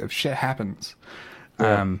positive. Shit happens.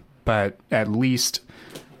 Yeah. But at least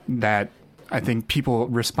that, I think people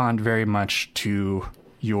respond very much to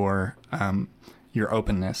your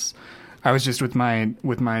openness. I was just with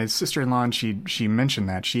my sister-in-law, and she mentioned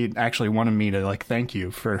that she actually wanted me to like thank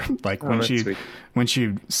you for like when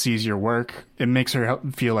she sees your work, it makes her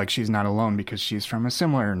feel like she's not alone because she's from a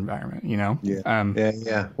similar environment, you know? Yeah.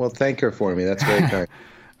 Yeah. Well, thank her for me. That's very kind.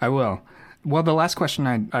 I will. Well, the last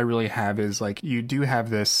question I really have is like, you do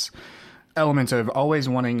have this element of always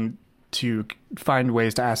wanting to find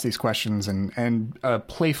ways to ask these questions and a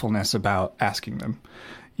playfulness about asking them.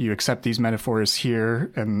 You accept these metaphors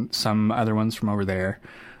here and some other ones from over there.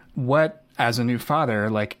 What, as a new father,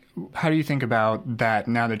 like, how do you think about that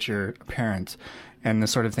now that you're a parent, and the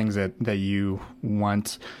sort of things that you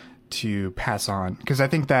want to pass on? Because I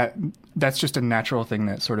think that's just a natural thing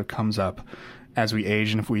that sort of comes up as we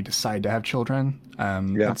age, and if we decide to have children.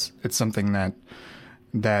 It's something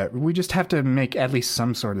that we just have to make at least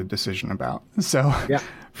some sort of decision about. So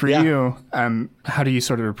for you, how do you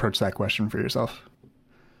sort of approach that question for yourself?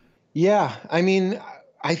 Yeah, I mean,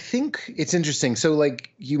 I think it's interesting. So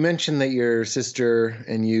like you mentioned that your sister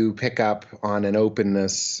and you pick up on an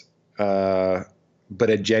openness, but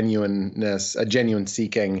a genuine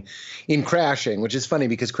seeking in Crashing, which is funny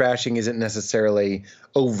because Crashing isn't necessarily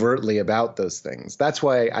overtly about those things. That's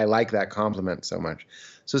why I like that compliment so much.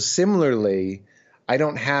 So similarly, I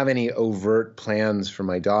don't have any overt plans for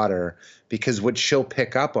my daughter, because what she'll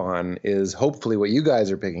pick up on is hopefully what you guys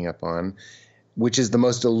are picking up on, which is the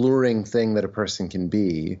most alluring thing that a person can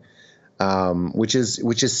be, which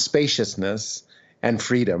is spaciousness and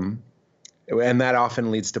freedom. And that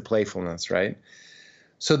often leads to playfulness, right?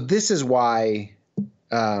 So this is why,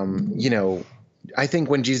 I think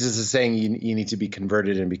when Jesus is saying you need to be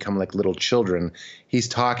converted and become like little children, he's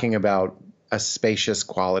talking about a spacious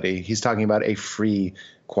quality. He's talking about a free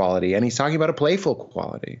quality, and he's talking about a playful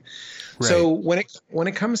quality. Right. So when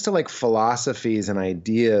it comes to like philosophies and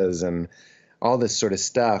ideas and all this sort of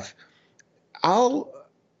stuff, I'll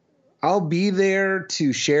be there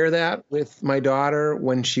to share that with my daughter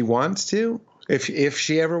when she wants to, if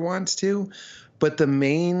she ever wants to. But the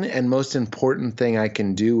main and most important thing I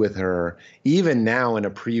can do with her, even now in a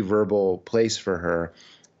pre-verbal place for her,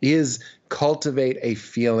 is cultivate a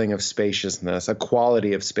feeling of spaciousness, a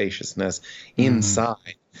quality of spaciousness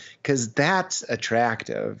inside, because that's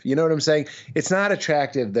attractive. You know what I'm saying? It's not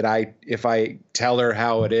attractive that if I tell her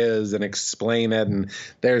how it is and explain it, and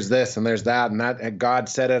there's this and there's that, and that God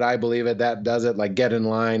said it, I believe it, that does it, like get in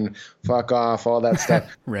line, fuck off, all that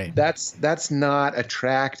stuff. Right. That's not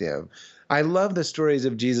attractive. I love the stories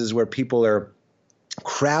of Jesus where people are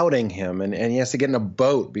crowding him, and he has to get in a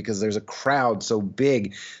boat because there's a crowd so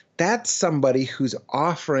big. That's somebody who's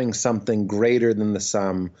offering something greater than the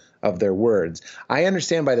sum of their words. I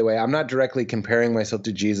understand, by the way, I'm not directly comparing myself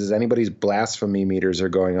to Jesus. Anybody's blasphemy meters are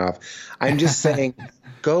going off. I'm just saying,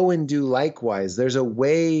 go and do likewise. There's a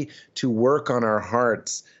way to work on our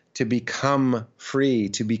hearts to become free,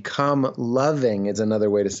 to become loving is another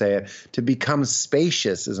way to say it, to become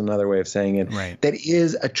spacious is another way of saying it, right, that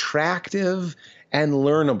is attractive and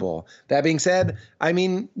learnable. That being said, I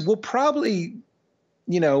mean, we'll probably,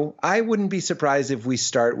 I wouldn't be surprised if we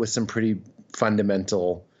start with some pretty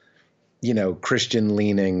fundamental,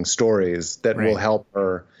 Christian-leaning stories that will help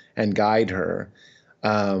her and guide her.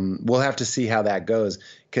 We'll have to see how that goes,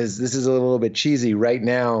 because this is a little bit cheesy right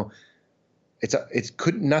now.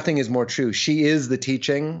 Nothing is more true. She is the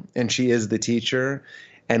teaching and she is the teacher,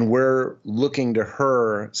 and we're looking to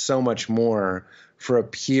her so much more for a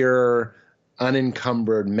pure,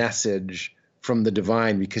 unencumbered message from the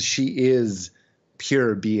divine, because she is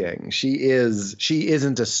pure being. She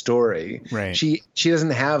isn't a story. Right. She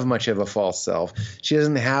doesn't have much of a false self. She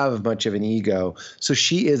doesn't have much of an ego. So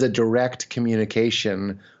she is a direct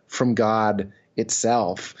communication from God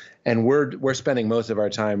itself. And we're spending most of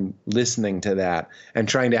our time listening to that and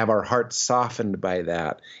trying to have our hearts softened by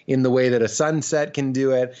that in the way that a sunset can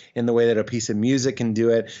do it, in the way that a piece of music can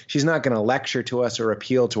do it. She's not going to lecture to us or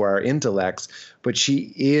appeal to our intellects, but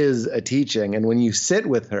she is a teaching. And when you sit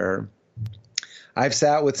with her, I've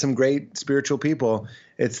sat with some great spiritual people.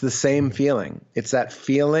 It's the same feeling. It's that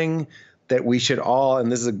feeling that we should all,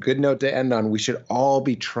 and this is a good note to end on, we should all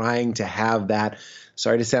be trying to have that,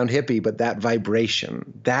 sorry to sound hippie, but that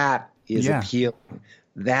vibration. That is appealing.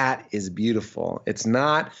 That is beautiful. It's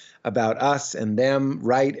not about us and them,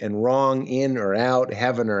 right and wrong, in or out,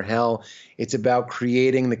 heaven or hell. It's about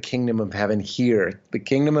creating the kingdom of heaven here. The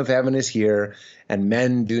kingdom of heaven is here, and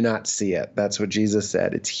men do not see it. That's what Jesus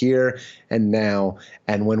said. It's here and now.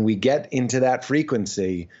 And when we get into that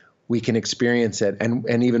frequency, we can experience it.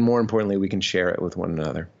 And even more importantly, we can share it with one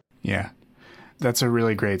another. Yeah. That's a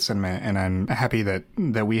really great sentiment, and I'm happy that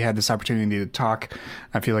we had this opportunity to talk.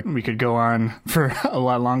 I feel like we could go on for a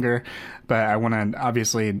lot longer, but I want to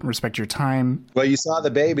obviously respect your time. Well, you saw the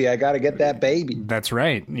baby. I got to get that baby. That's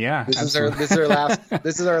right. Yeah. This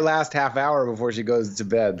is our last half hour before she goes to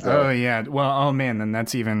bed. So. Oh yeah. Well, oh man, then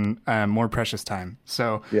that's even more precious time.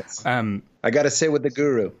 So yes. I got to sit with the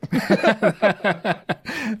guru.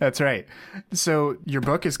 That's right. So your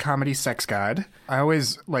book is Comedy Sex God. I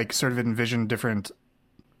always like sort of envision different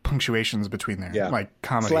punctuations between there, like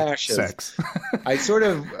comedy, slashes. Sex. I sort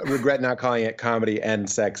of regret not calling it comedy and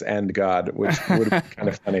sex and God, which would have been kind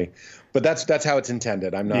of funny. But that's how it's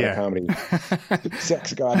intended. I'm not a comedy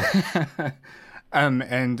sex God.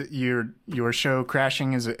 And your show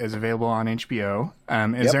Crashing is available on HBO.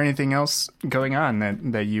 Is there anything else going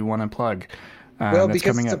on that you want to plug? Well,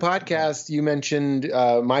 because it's a podcast, you mentioned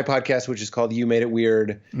my podcast, which is called You Made It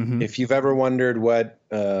Weird. Mm-hmm. If you've ever wondered what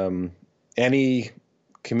any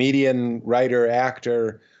comedian, writer,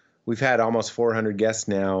 actor, we've had almost 400 guests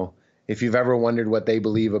now. If you've ever wondered what they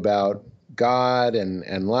believe about God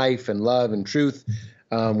and life and love and truth,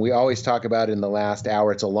 we always talk about it in the last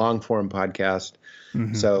hour. It's a long form podcast.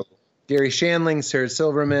 Mm-hmm. So Gary Shandling, Sarah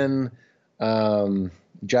Silverman, Judd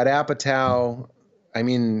Apatow,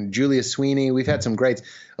 Julia Sweeney. We've had some greats.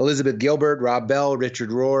 Elizabeth Gilbert, Rob Bell, Richard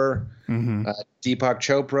Rohr, Deepak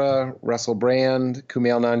Chopra, Russell Brand,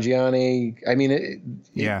 Kumail Nanjiani.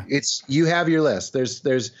 It's you have your list.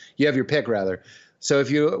 You have your pick rather. So if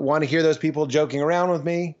you want to hear those people joking around with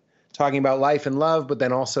me, talking about life and love, but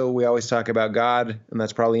then also we always talk about God, and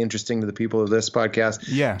that's probably interesting to the people of this podcast.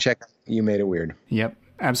 Yeah, check out You Made It Weird. Yep.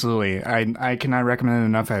 Absolutely. I cannot recommend it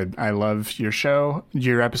enough. I love your show.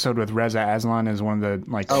 Your episode with Reza Aslan is one of the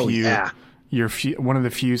one of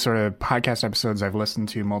the few sort of podcast episodes I've listened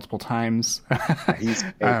to multiple times.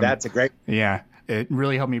 That's a great. Yeah. It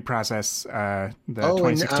really helped me process the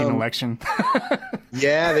 2016 election.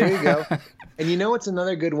 Yeah, there you go. And you know what's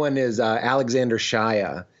another good one is Alexander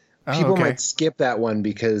Shaya. People might skip that one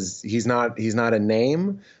because he's not a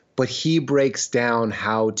name, but he breaks down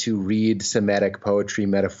how to read Semitic poetry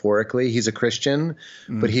metaphorically. He's a Christian,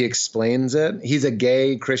 but he explains it. He's a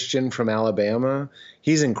gay Christian from Alabama.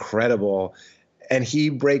 He's incredible. And he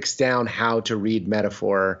breaks down how to read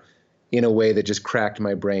metaphor in a way that just cracked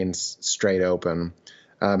my brain straight open.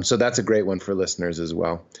 So that's a great one for listeners as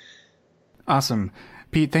well. Awesome.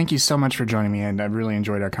 Pete, thank you so much for joining me, and I really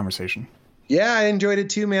enjoyed our conversation. Yeah, I enjoyed it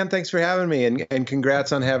too, man. Thanks for having me, and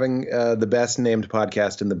congrats on having the best named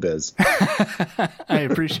podcast in the biz. I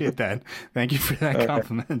appreciate that. Thank you for that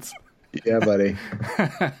compliment. Yeah, buddy.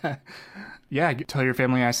 Yeah, tell your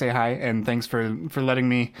family I say hi, and thanks for letting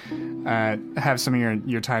me have some of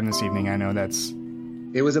your time this evening. I know that's...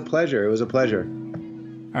 It was a pleasure. It was a pleasure.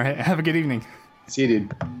 All right, have a good evening. See you,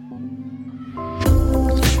 dude.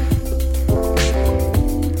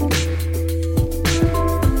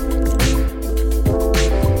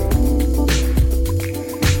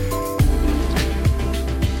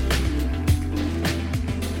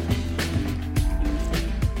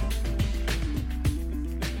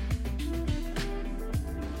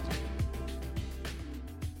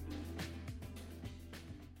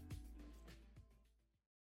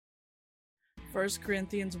 First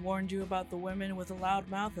Corinthians warned you about the women with a loud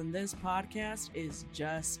mouth, and this podcast is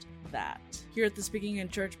just that. Here at the Speaking in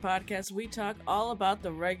Church podcast, we talk all about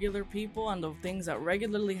the regular people and the things that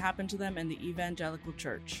regularly happen to them in the evangelical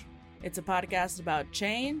church. It's a podcast about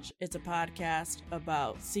change, it's a podcast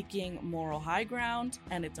about seeking moral high ground,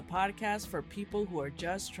 and it's a podcast for people who are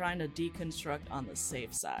just trying to deconstruct on the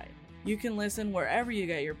safe side. You can listen wherever you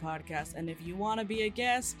get your podcast, and if you want to be a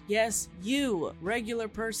guest, yes, you, regular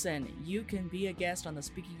person, you can be a guest on the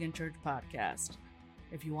Speaking in Church podcast.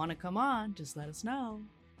 If you want to come on, just let us know.